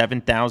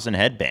 7,000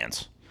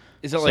 headbands.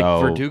 Is it like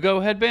Verdugo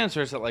headbands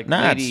or is it like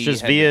it's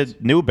just headbands?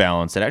 Via New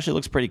Balance. It actually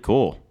looks pretty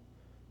cool.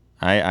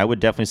 I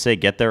would definitely say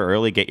get there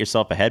early, get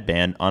yourself a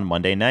headband on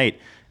Monday night.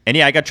 And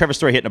yeah, I got Trevor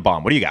Story hitting a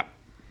bomb. What do you got?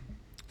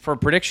 For a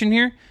prediction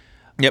here?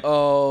 Yep.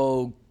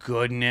 Oh,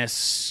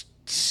 goodness,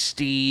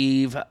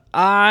 Steve.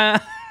 I'm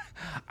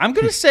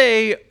going to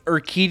say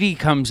Urquidy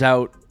comes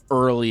out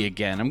early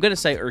again. I'm going to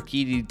say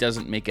Urquidy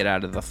doesn't make it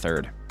out of the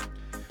third.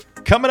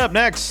 Coming up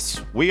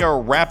next, we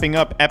are wrapping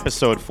up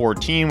episode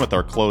 14 with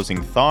our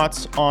closing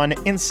thoughts on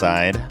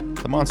Inside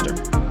the Monster.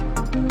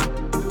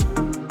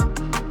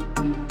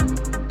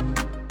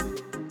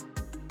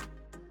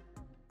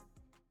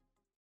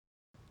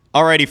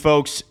 Alrighty,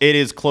 folks, it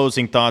is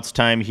closing thoughts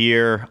time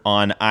here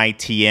on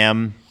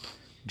ITM.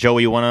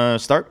 Joey, you want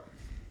to start?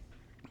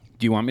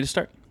 Do you want me to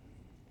start?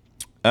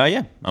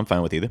 Yeah, I'm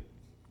fine with either.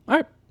 All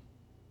right.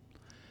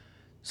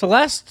 So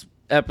last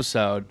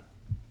episode,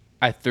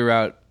 I threw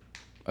out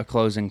a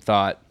closing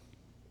thought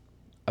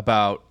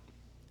about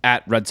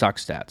at Red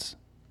Sox stats.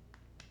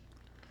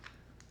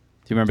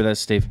 Do you remember that,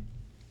 Steve?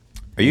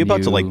 Are you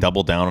about to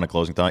double down on a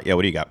closing thought? Yeah,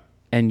 what do you got?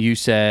 And you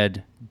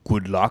said,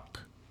 good luck.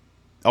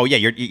 Oh, yeah,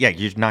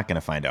 you're not going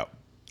to find out.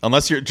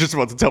 Unless you're just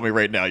about to tell me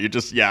right now. You're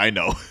just, I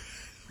know.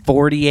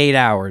 48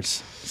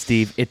 hours,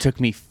 Steve. It took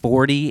me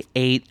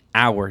 48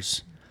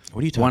 hours.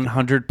 What are you talking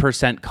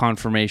 100%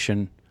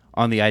 confirmation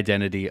on the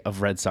identity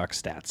of Red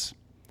Sox stats.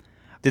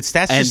 Did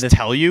stats just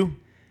tell you?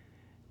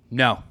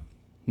 No.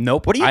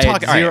 Nope. What are you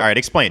talking? All right,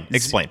 explain.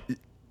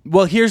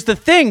 Well, here's the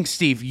thing,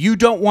 Steve. You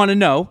don't want to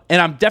know, and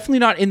I'm definitely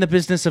not in the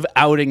business of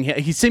outing him.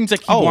 He seems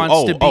like he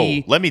wants to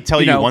be. Let me tell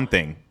you one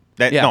thing.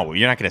 No,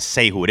 you're not going to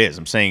say who it is.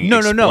 I'm saying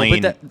no.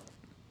 But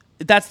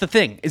that's the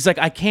thing. It's like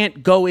I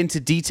can't go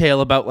into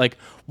detail about like,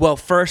 well,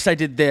 first I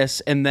did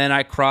this, and then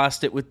I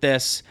crossed it with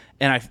this,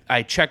 and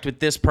I checked with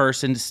this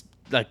person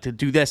like to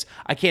do this.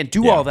 I can't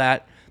do all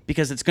that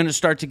because it's going to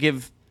start to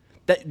give.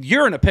 That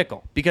you're in a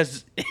pickle,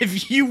 because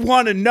if you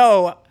want to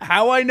know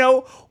how I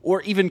know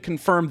or even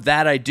confirm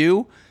that I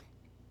do,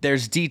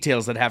 there's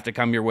details that have to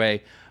come your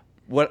way.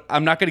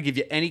 I'm not going to give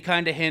you any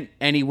kind of hint,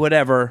 any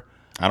whatever.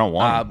 I don't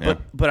want.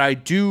 But I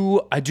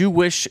do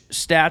wish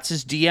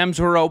Stats' DMs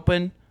were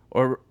open,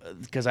 or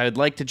because I would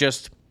like to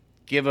just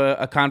give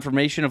a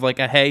confirmation of like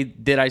hey,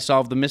 did I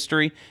solve the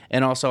mystery?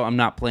 And also, I'm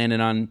not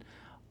planning on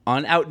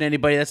outing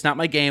anybody. That's not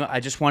my game. I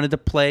just wanted to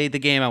play the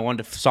game. I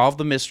wanted to solve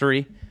the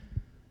mystery.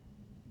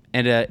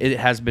 And it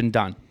has been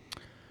done.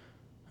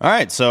 All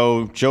right,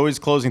 so Joey's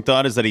closing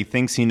thought is that he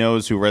thinks he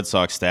knows who Red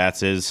Sox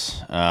Stats is.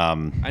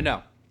 I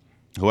know.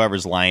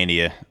 Whoever's lying to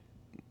you,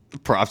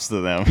 props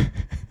to them.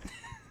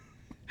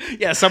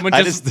 Yeah,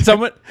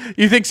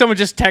 you think someone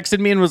just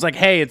texted me and was like,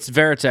 hey, it's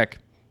Veritek.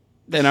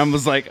 And I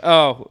was like,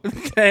 oh,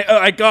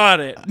 I got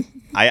it.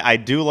 I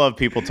do love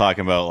people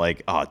talking about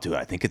like, oh, dude,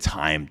 I think it's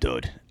Heim,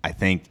 dude. I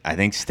think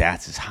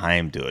Stats is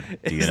Heim, dude.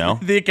 Do you know?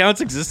 The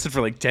account's existed for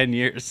like 10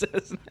 years.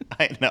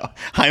 I know.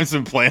 Heim's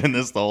been planning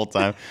this the whole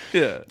time.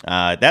 Yeah.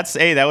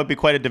 That would be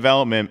quite a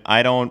development.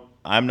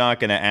 I'm not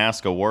going to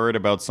ask a word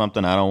about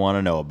something I don't want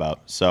to know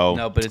about. So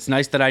no, but it's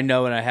nice that I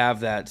know and I have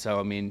that. So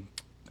I mean,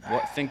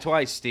 think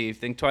twice, Steve.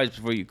 Think twice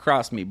before you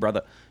cross me,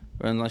 brother.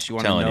 Unless you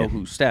want to know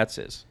who Stats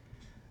is.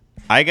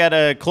 I got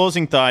a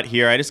closing thought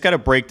here. I just got to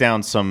break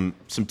down some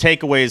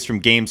takeaways from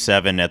Game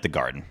 7 at the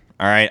Garden.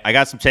 All right, I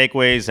got some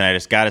takeaways, and I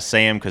just got to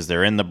say them because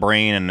they're in the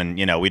brain, and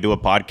then, we do a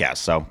podcast,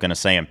 so I'm going to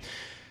say them.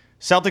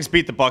 Celtics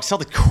beat the Bucks. The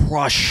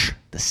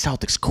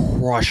Celtics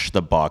crush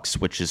the Bucks,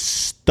 which is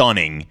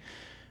stunning.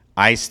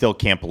 I still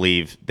can't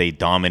believe they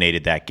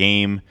dominated that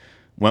game.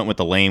 Went with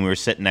the lane. We were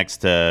sitting next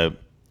to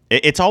 –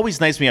 it's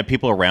always nice when you have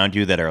people around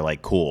you that are,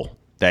 like, cool,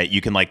 that you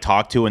can, like,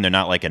 talk to, and they're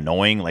not, like,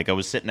 annoying. Like, I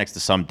was sitting next to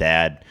some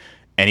dad,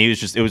 and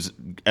it was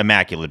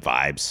immaculate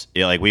vibes.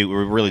 Like, we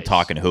were really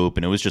talking hoop,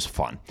 and it was just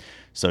fun.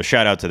 So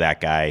shout out to that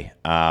guy.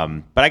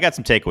 But I got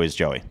some takeaways,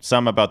 Joey.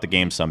 Some about the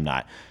game, some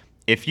not.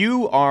 If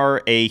you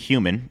are a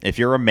human, if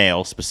you're a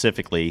male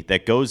specifically,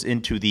 that goes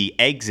into the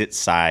exit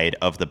side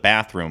of the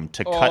bathroom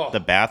to cut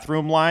the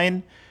bathroom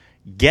line,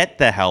 get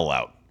the hell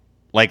out.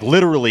 Like,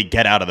 literally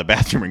get out of the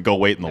bathroom and go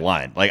wait in the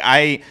line. Like,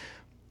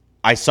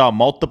 I saw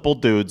multiple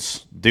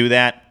dudes do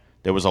that.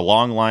 There was a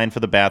long line for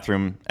the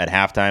bathroom at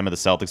halftime of the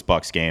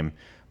Celtics-Bucks game.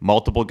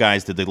 Multiple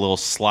guys did the little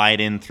slide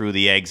in through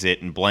the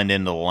exit and blend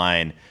into the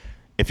line.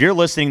 If you're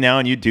listening now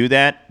and you do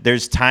that,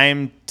 there's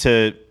time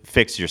to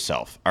fix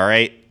yourself, all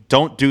right?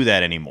 Don't do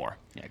that anymore.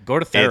 Yeah, go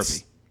to therapy.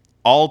 It's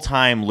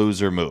all-time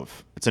loser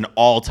move. It's an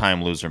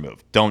all-time loser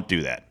move. Don't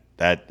do that.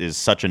 That is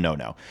such a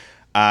no-no.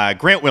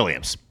 Grant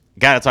Williams.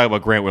 Got to talk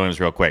about Grant Williams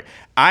real quick.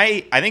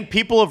 I think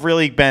people have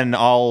really been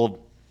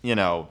all,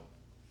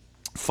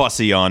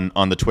 fussy on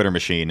the Twitter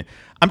machine.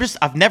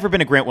 I've never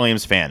been a Grant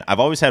Williams fan. I've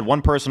always had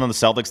one person on the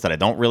Celtics that I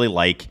don't really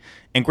like,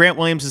 and Grant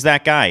Williams is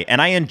that guy. And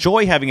I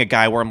enjoy having a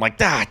guy where I'm like,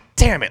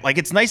 damn it. Like,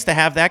 it's nice to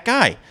have that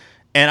guy.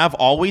 And I've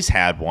always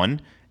had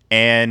one.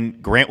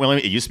 And Grant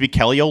Williams, it used to be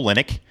Kelly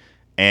Olynyk,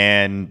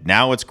 and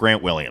now it's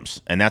Grant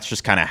Williams. And that's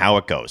just kind of how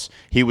it goes.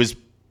 He was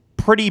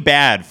pretty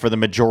bad for the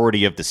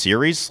majority of the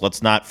series.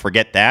 Let's not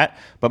forget that.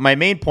 But my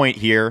main point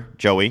here,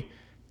 Joey,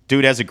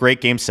 dude has a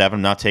great Game 7.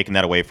 I'm not taking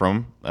that away from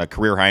him. A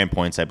career high in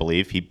points, I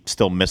believe. He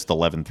still missed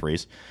 11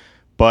 threes.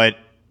 But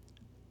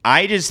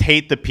I just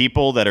hate the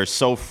people that are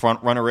so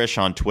front-runner-ish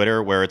on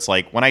Twitter where it's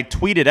like, when I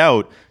tweeted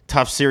out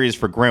tough series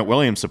for Grant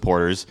Williams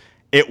supporters,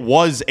 it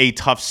was a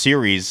tough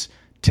series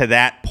to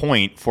that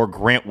point for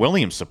Grant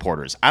Williams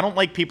supporters. I don't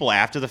like people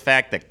after the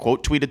fact that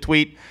quote tweet a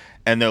tweet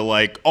and they're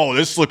like, oh,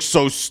 this looks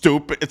so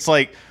stupid. It's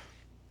like,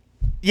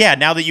 yeah,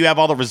 now that you have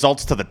all the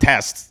results to the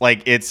test,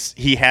 like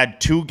he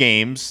had 2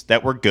 games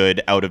that were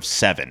good out of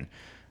 7.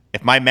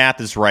 If my math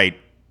is right,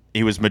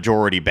 he was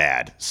majority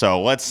bad.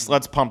 So let's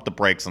pump the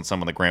brakes on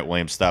some of the Grant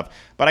Williams stuff.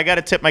 But I got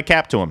to tip my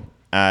cap to him.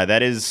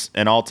 That is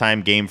an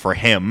all-time game for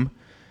him,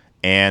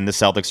 and the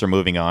Celtics are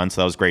moving on,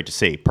 so that was great to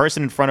see.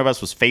 Person in front of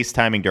us was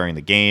FaceTiming during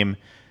the game.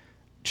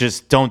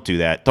 Just don't do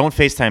that. Don't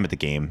FaceTime at the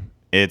game.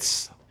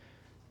 It's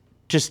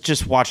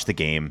just watch the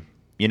game.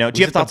 Do you have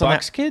thoughts on that?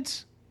 Bucks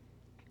kids?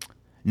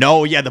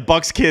 No, yeah, the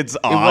Bucks kids.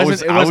 I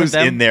was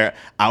them? in there.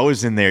 I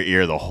was in their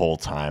ear the whole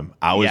time.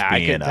 I was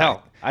I could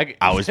tell.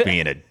 I was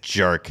being a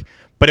jerk.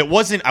 But I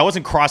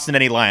wasn't crossing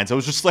any lines. I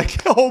was just like,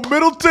 oh,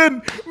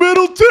 Middleton.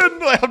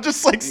 I'm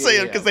just like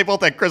saying because they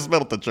both had Chris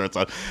Middleton shirts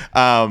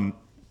on.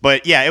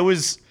 But yeah,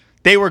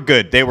 they were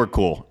good. They were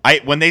cool.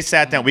 When they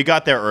sat down, we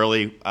got there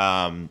early.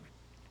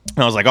 And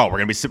I was like, oh, we're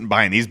gonna be sitting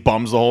behind these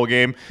bums the whole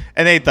game,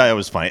 and they thought it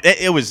was funny.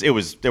 There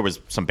was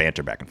some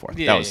banter back and forth.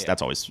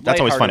 That's always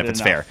fun if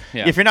it's fair.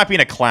 Yeah. If you're not being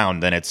a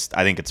clown, then I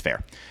think it's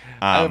fair.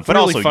 But really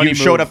also, funny you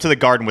showed move. up to the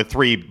Garden with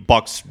 3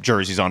 Bucks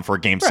jerseys on for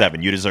Game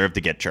 7. You deserve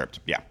to get chirped.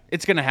 Yeah.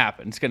 It's gonna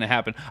happen. It's gonna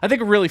happen. I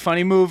think a really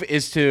funny move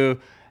is to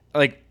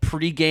like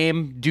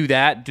pregame do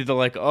that. Do the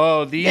like,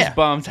 oh, these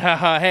bums,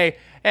 haha,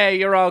 hey,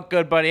 you're all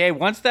good, buddy. Hey,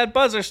 once that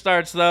buzzer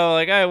starts though,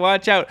 like, hey,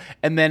 watch out,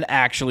 and then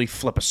actually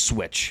flip a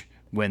switch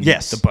when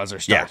the buzzer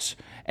starts.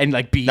 And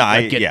like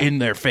get in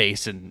their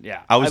face and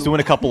I was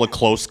doing a couple of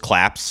close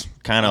claps,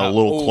 kind of a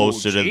little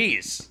closer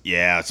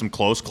to some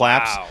close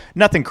claps. Wow.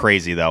 Nothing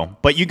crazy though.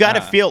 But you got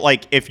to feel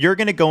like if you're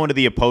going to go into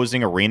the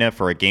opposing arena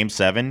for a Game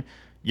 7,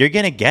 you're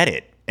going to get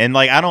it. And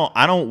like I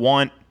don't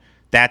want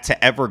that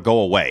to ever go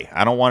away.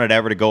 I don't want it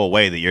ever to go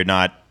away that you're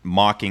not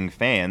mocking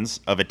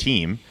fans of a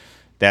team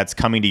that's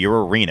coming to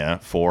your arena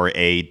for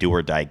a do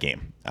or die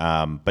game.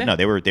 But no,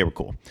 they were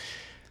cool.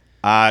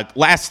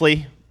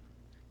 Lastly,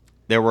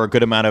 there were a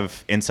good amount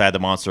of Inside the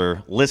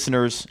Monster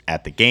listeners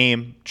at the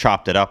game.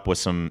 Chopped it up with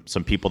some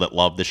people that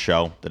love the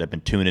show, that have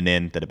been tuning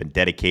in, that have been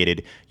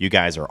dedicated. You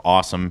guys are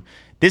awesome.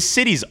 This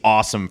city's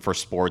awesome for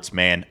sports,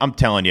 man. I'm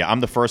telling you, I'm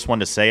the first one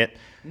to say it.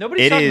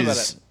 Nobody's talking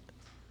about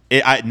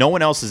it. No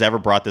one else has ever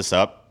brought this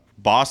up.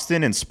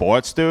 Boston and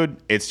sports, dude,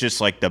 it's just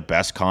like the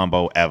best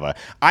combo ever.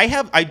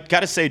 I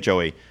got to say,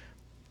 Joey,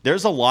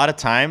 there's a lot of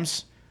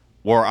times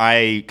where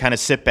I kind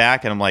of sit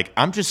back and I'm like,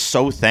 I'm just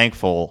so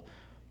thankful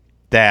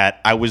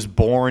that I was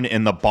born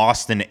in the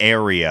Boston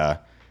area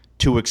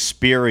to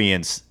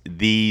experience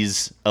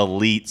these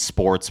elite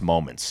sports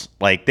moments.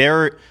 Like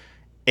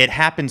it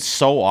happens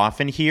so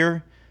often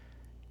here,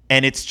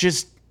 and it's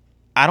just,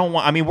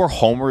 we're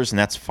homers and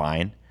that's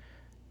fine.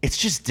 It's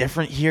just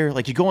different here.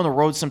 Like you go on the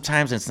road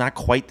sometimes and it's not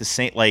quite the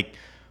same. Like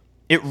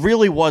it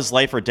really was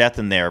life or death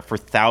in there for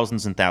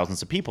thousands and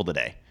thousands of people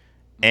today.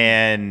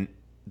 And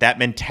that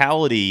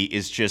mentality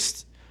is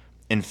just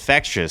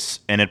infectious,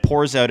 and it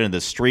pours out into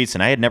the streets,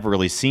 and I had never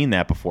really seen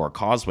that before.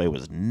 Causeway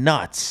was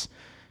nuts.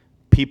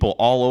 People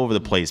all over the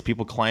place,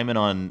 people climbing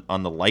on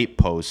the light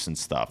posts and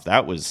stuff.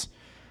 That was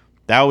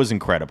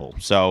incredible.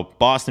 So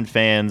Boston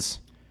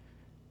fans,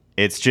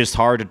 it's just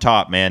hard to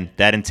top, man.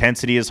 That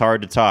intensity is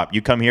hard to top.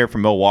 You come here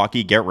from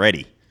Milwaukee, get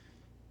ready.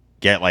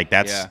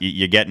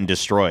 You're getting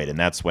destroyed, and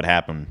that's what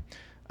happened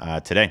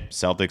today.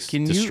 Celtics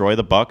destroy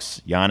the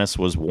Bucks. Giannis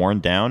was worn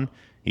down.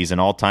 He's an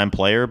all-time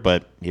player,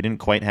 but he didn't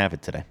quite have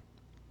it today.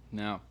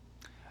 No.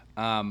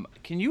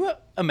 Can you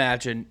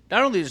imagine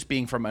not only just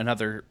being from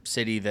another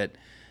city that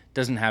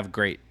doesn't have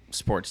great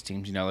sports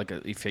teams, like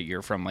a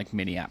figure from like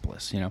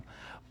Minneapolis,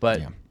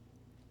 but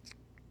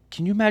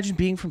can you imagine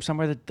being from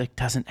somewhere that like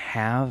doesn't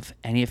have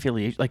any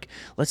affiliation? Like,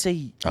 let's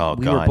say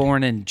we were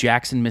born in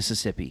Jackson,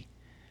 Mississippi,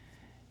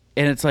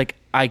 and it's like,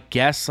 I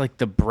guess like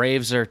the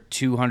Braves are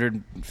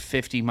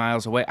 250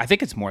 miles away. I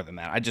think it's more than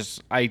that.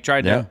 I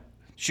tried to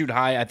shoot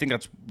high. I think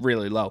that's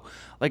really low.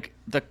 Like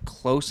the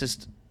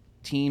closest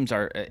teams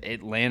are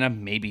Atlanta,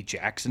 maybe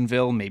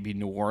Jacksonville, maybe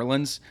New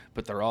Orleans,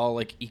 but they're all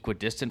like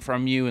equidistant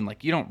from you, and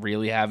like you don't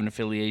really have an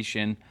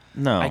affiliation.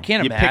 No, I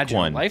can't imagine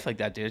a life like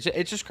that, dude.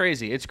 It's just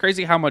crazy. It's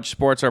crazy how much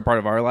sports are a part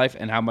of our life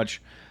and how much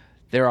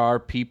there are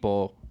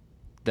people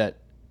that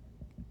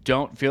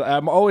don't feel.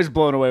 I'm always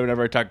blown away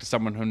whenever I talk to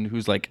someone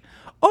who's like,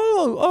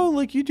 oh,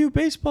 like you do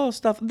baseball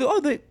stuff. Oh,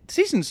 the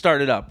season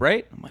started up,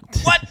 right? I'm like,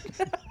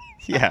 what?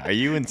 Yeah, are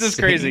you insane? This is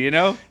crazy,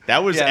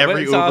 That was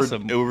every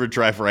awesome. Uber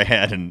driver I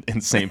had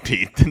in St.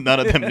 Pete. None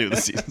of them knew the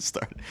season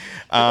started.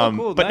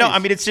 Cool, but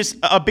nice. no, it's just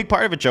a big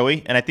part of it,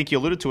 Joey, and I think you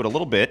alluded to it a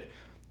little bit,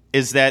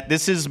 is that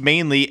this is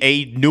mainly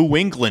a New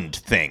England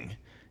thing.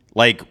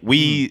 Like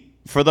we,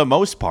 for the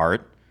most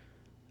part,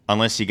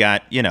 unless you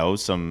got,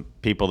 some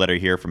people that are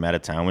here from out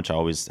of town, which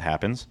always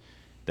happens,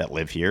 that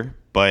live here,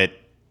 but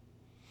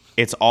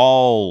it's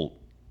all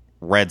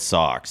Red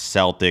Sox,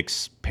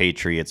 Celtics,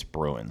 Patriots,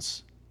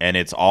 Bruins. And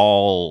it's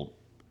all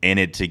in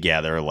it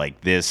together.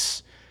 Like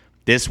this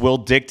will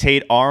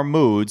dictate our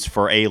moods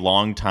for a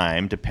long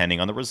time, depending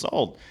on the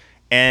result.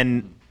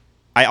 And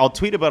I'll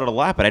tweet about it a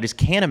lot, but I just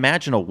can't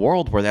imagine a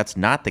world where that's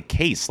not the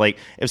case. Like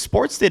if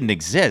sports didn't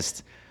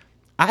exist,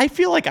 I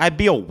feel like I'd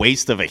be a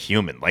waste of a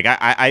human. Like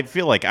I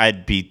feel like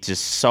I'd be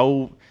just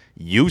so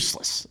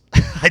useless.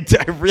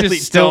 I really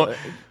don't.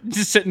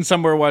 Just sitting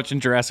somewhere watching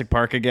Jurassic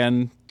Park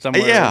again.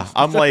 Somewhere. Yeah,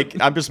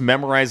 I'm just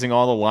memorizing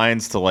all the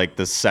lines to like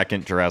the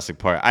second Jurassic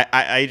Park.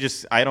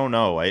 I don't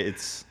know.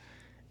 It's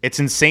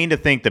insane to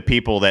think the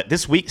people that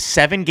this week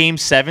 7 Game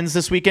 7s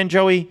this weekend,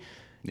 Joey,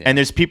 and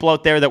there's people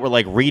out there that were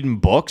like reading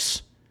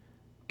books.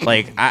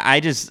 Like I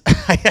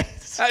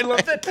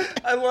love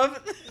that. I love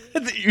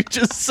that you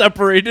just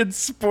separated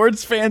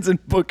sports fans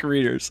and book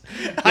readers.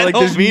 I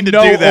don't mean to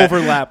do that.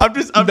 Overlap. I'm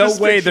There's no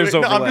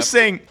overlap. I'm just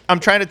saying.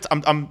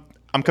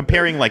 I'm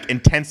comparing like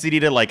intensity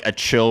to like a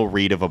chill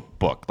read of a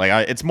book.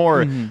 Like it's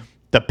more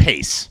the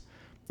pace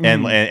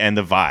and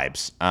the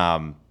vibes.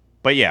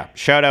 But yeah,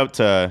 shout out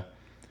to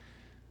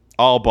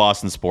all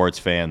Boston sports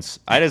fans.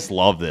 I just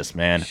love this,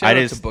 man. Shout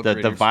out to book the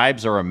readers.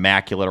 vibes are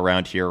immaculate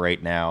around here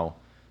right now,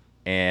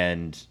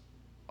 and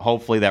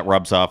hopefully that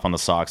rubs off on the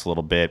Sox a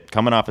little bit.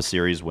 Coming off a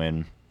series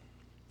win,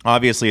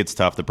 obviously it's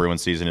tough. The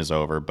Bruins season is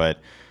over, but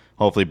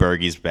hopefully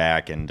Bergey's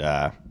back and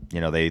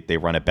they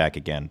run it back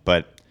again.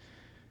 But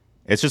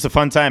it's just a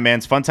fun time, man.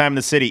 It's a fun time in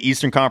the city.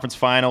 Eastern Conference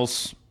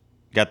Finals.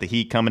 Got the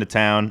Heat coming to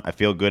town. I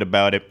feel good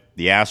about it.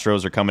 The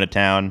Astros are coming to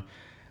town.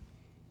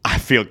 I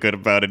feel good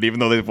about it, even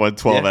though they've won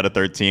 12 out of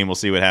 13. We'll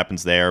see what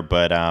happens there.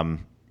 But,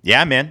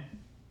 yeah, man.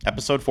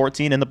 Episode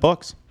 14 in the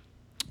books.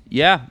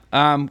 Yeah.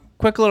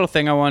 Quick little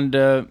thing I wanted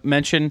to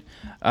mention.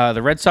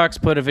 The Red Sox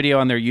put a video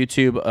on their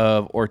YouTube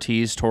of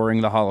Ortiz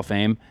touring the Hall of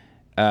Fame.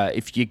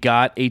 If you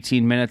got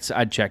 18 minutes,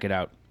 I'd check it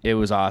out. It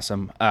was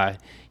awesome.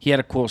 He had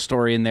a cool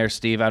story in there,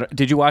 Steve.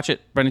 Did you watch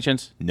it, by any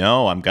chance?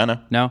 No, I'm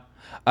gonna. No?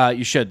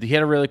 You should. He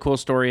had a really cool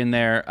story in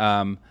there.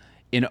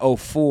 In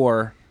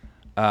 2004,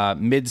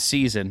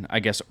 mid-season, I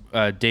guess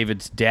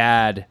David's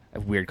dad,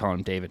 weird calling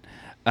him David,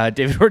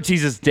 David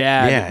Ortiz's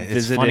dad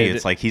it's funny.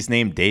 It's like he's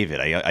named David.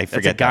 I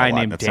forget a guy that a lot.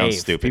 named That Dave. sounds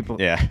stupid. People-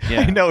 yeah.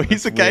 yeah, I know.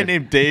 He's a guy weird.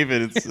 named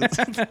David.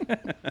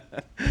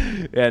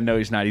 Yeah, no,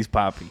 he's not. He's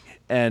Poppy.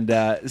 And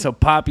so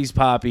Poppy's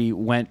Poppy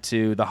went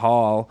to the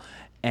hall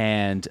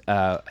and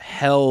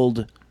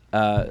sent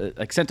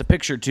a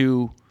picture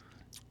to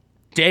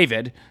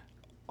David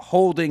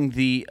holding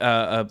the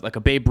like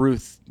a Babe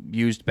Ruth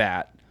used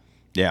bat.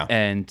 Yeah.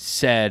 And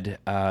said,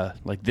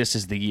 this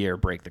is the year,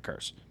 break the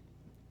curse.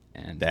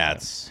 And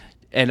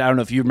and I don't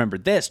know if you remember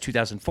this,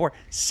 2004,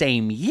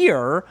 same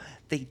year,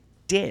 they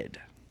did.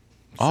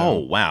 Oh,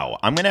 wow.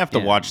 I'm going to have to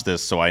watch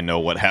this so I know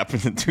what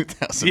happened in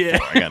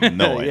 2004. I got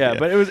no idea. Yeah,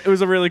 but it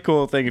was a really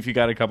cool thing. If you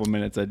got a couple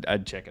minutes,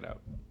 I'd check it out.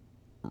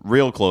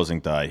 Real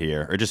closing thought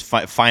here, or just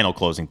final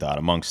closing thought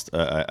amongst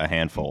a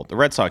handful. The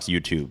Red Sox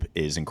YouTube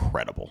is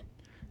incredible.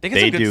 They get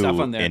some good do stuff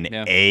on there. An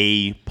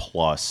A+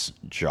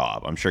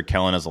 job. I'm sure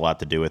Kellen has a lot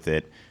to do with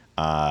it.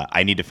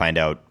 I need to find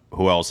out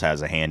who else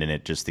has a hand in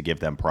it just to give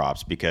them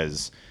props,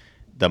 because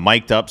the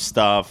mic'd up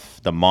stuff,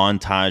 the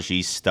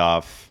montage-y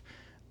stuff,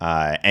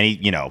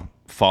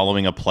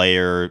 following a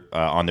player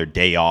on their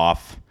day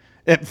off.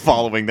 And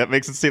following, that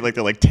makes it seem like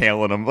they're like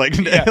tailing them, like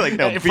from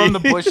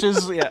the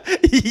bushes. Yeah,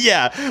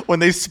 yeah. When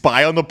they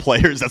spy on the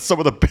players, that's some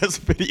of the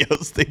best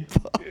videos they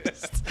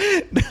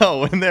post. No,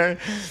 when they're,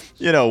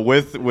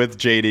 with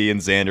JD and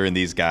Xander and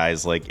these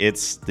guys, the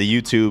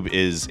YouTube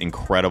is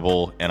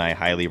incredible, and I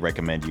highly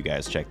recommend you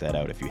guys check that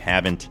out if you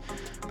haven't.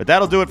 But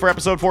that'll do it for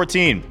episode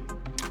 14.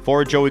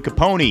 For Joey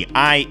Capone,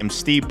 I am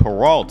Steve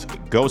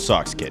Perrault. Go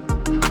Sox, kid.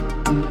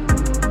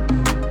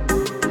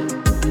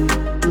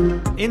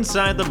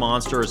 Inside the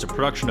Monster is a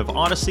production of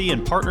Odyssey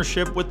in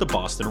partnership with the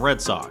Boston Red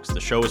Sox.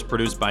 The show is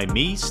produced by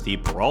me,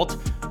 Steve Perrault.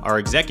 Our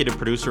executive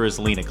producer is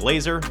Lena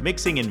Glazer.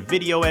 Mixing and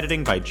video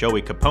editing by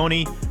Joey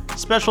Capone.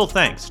 Special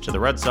thanks to the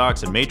Red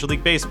Sox and Major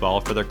League Baseball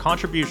for their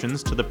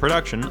contributions to the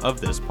production of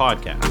this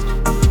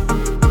podcast.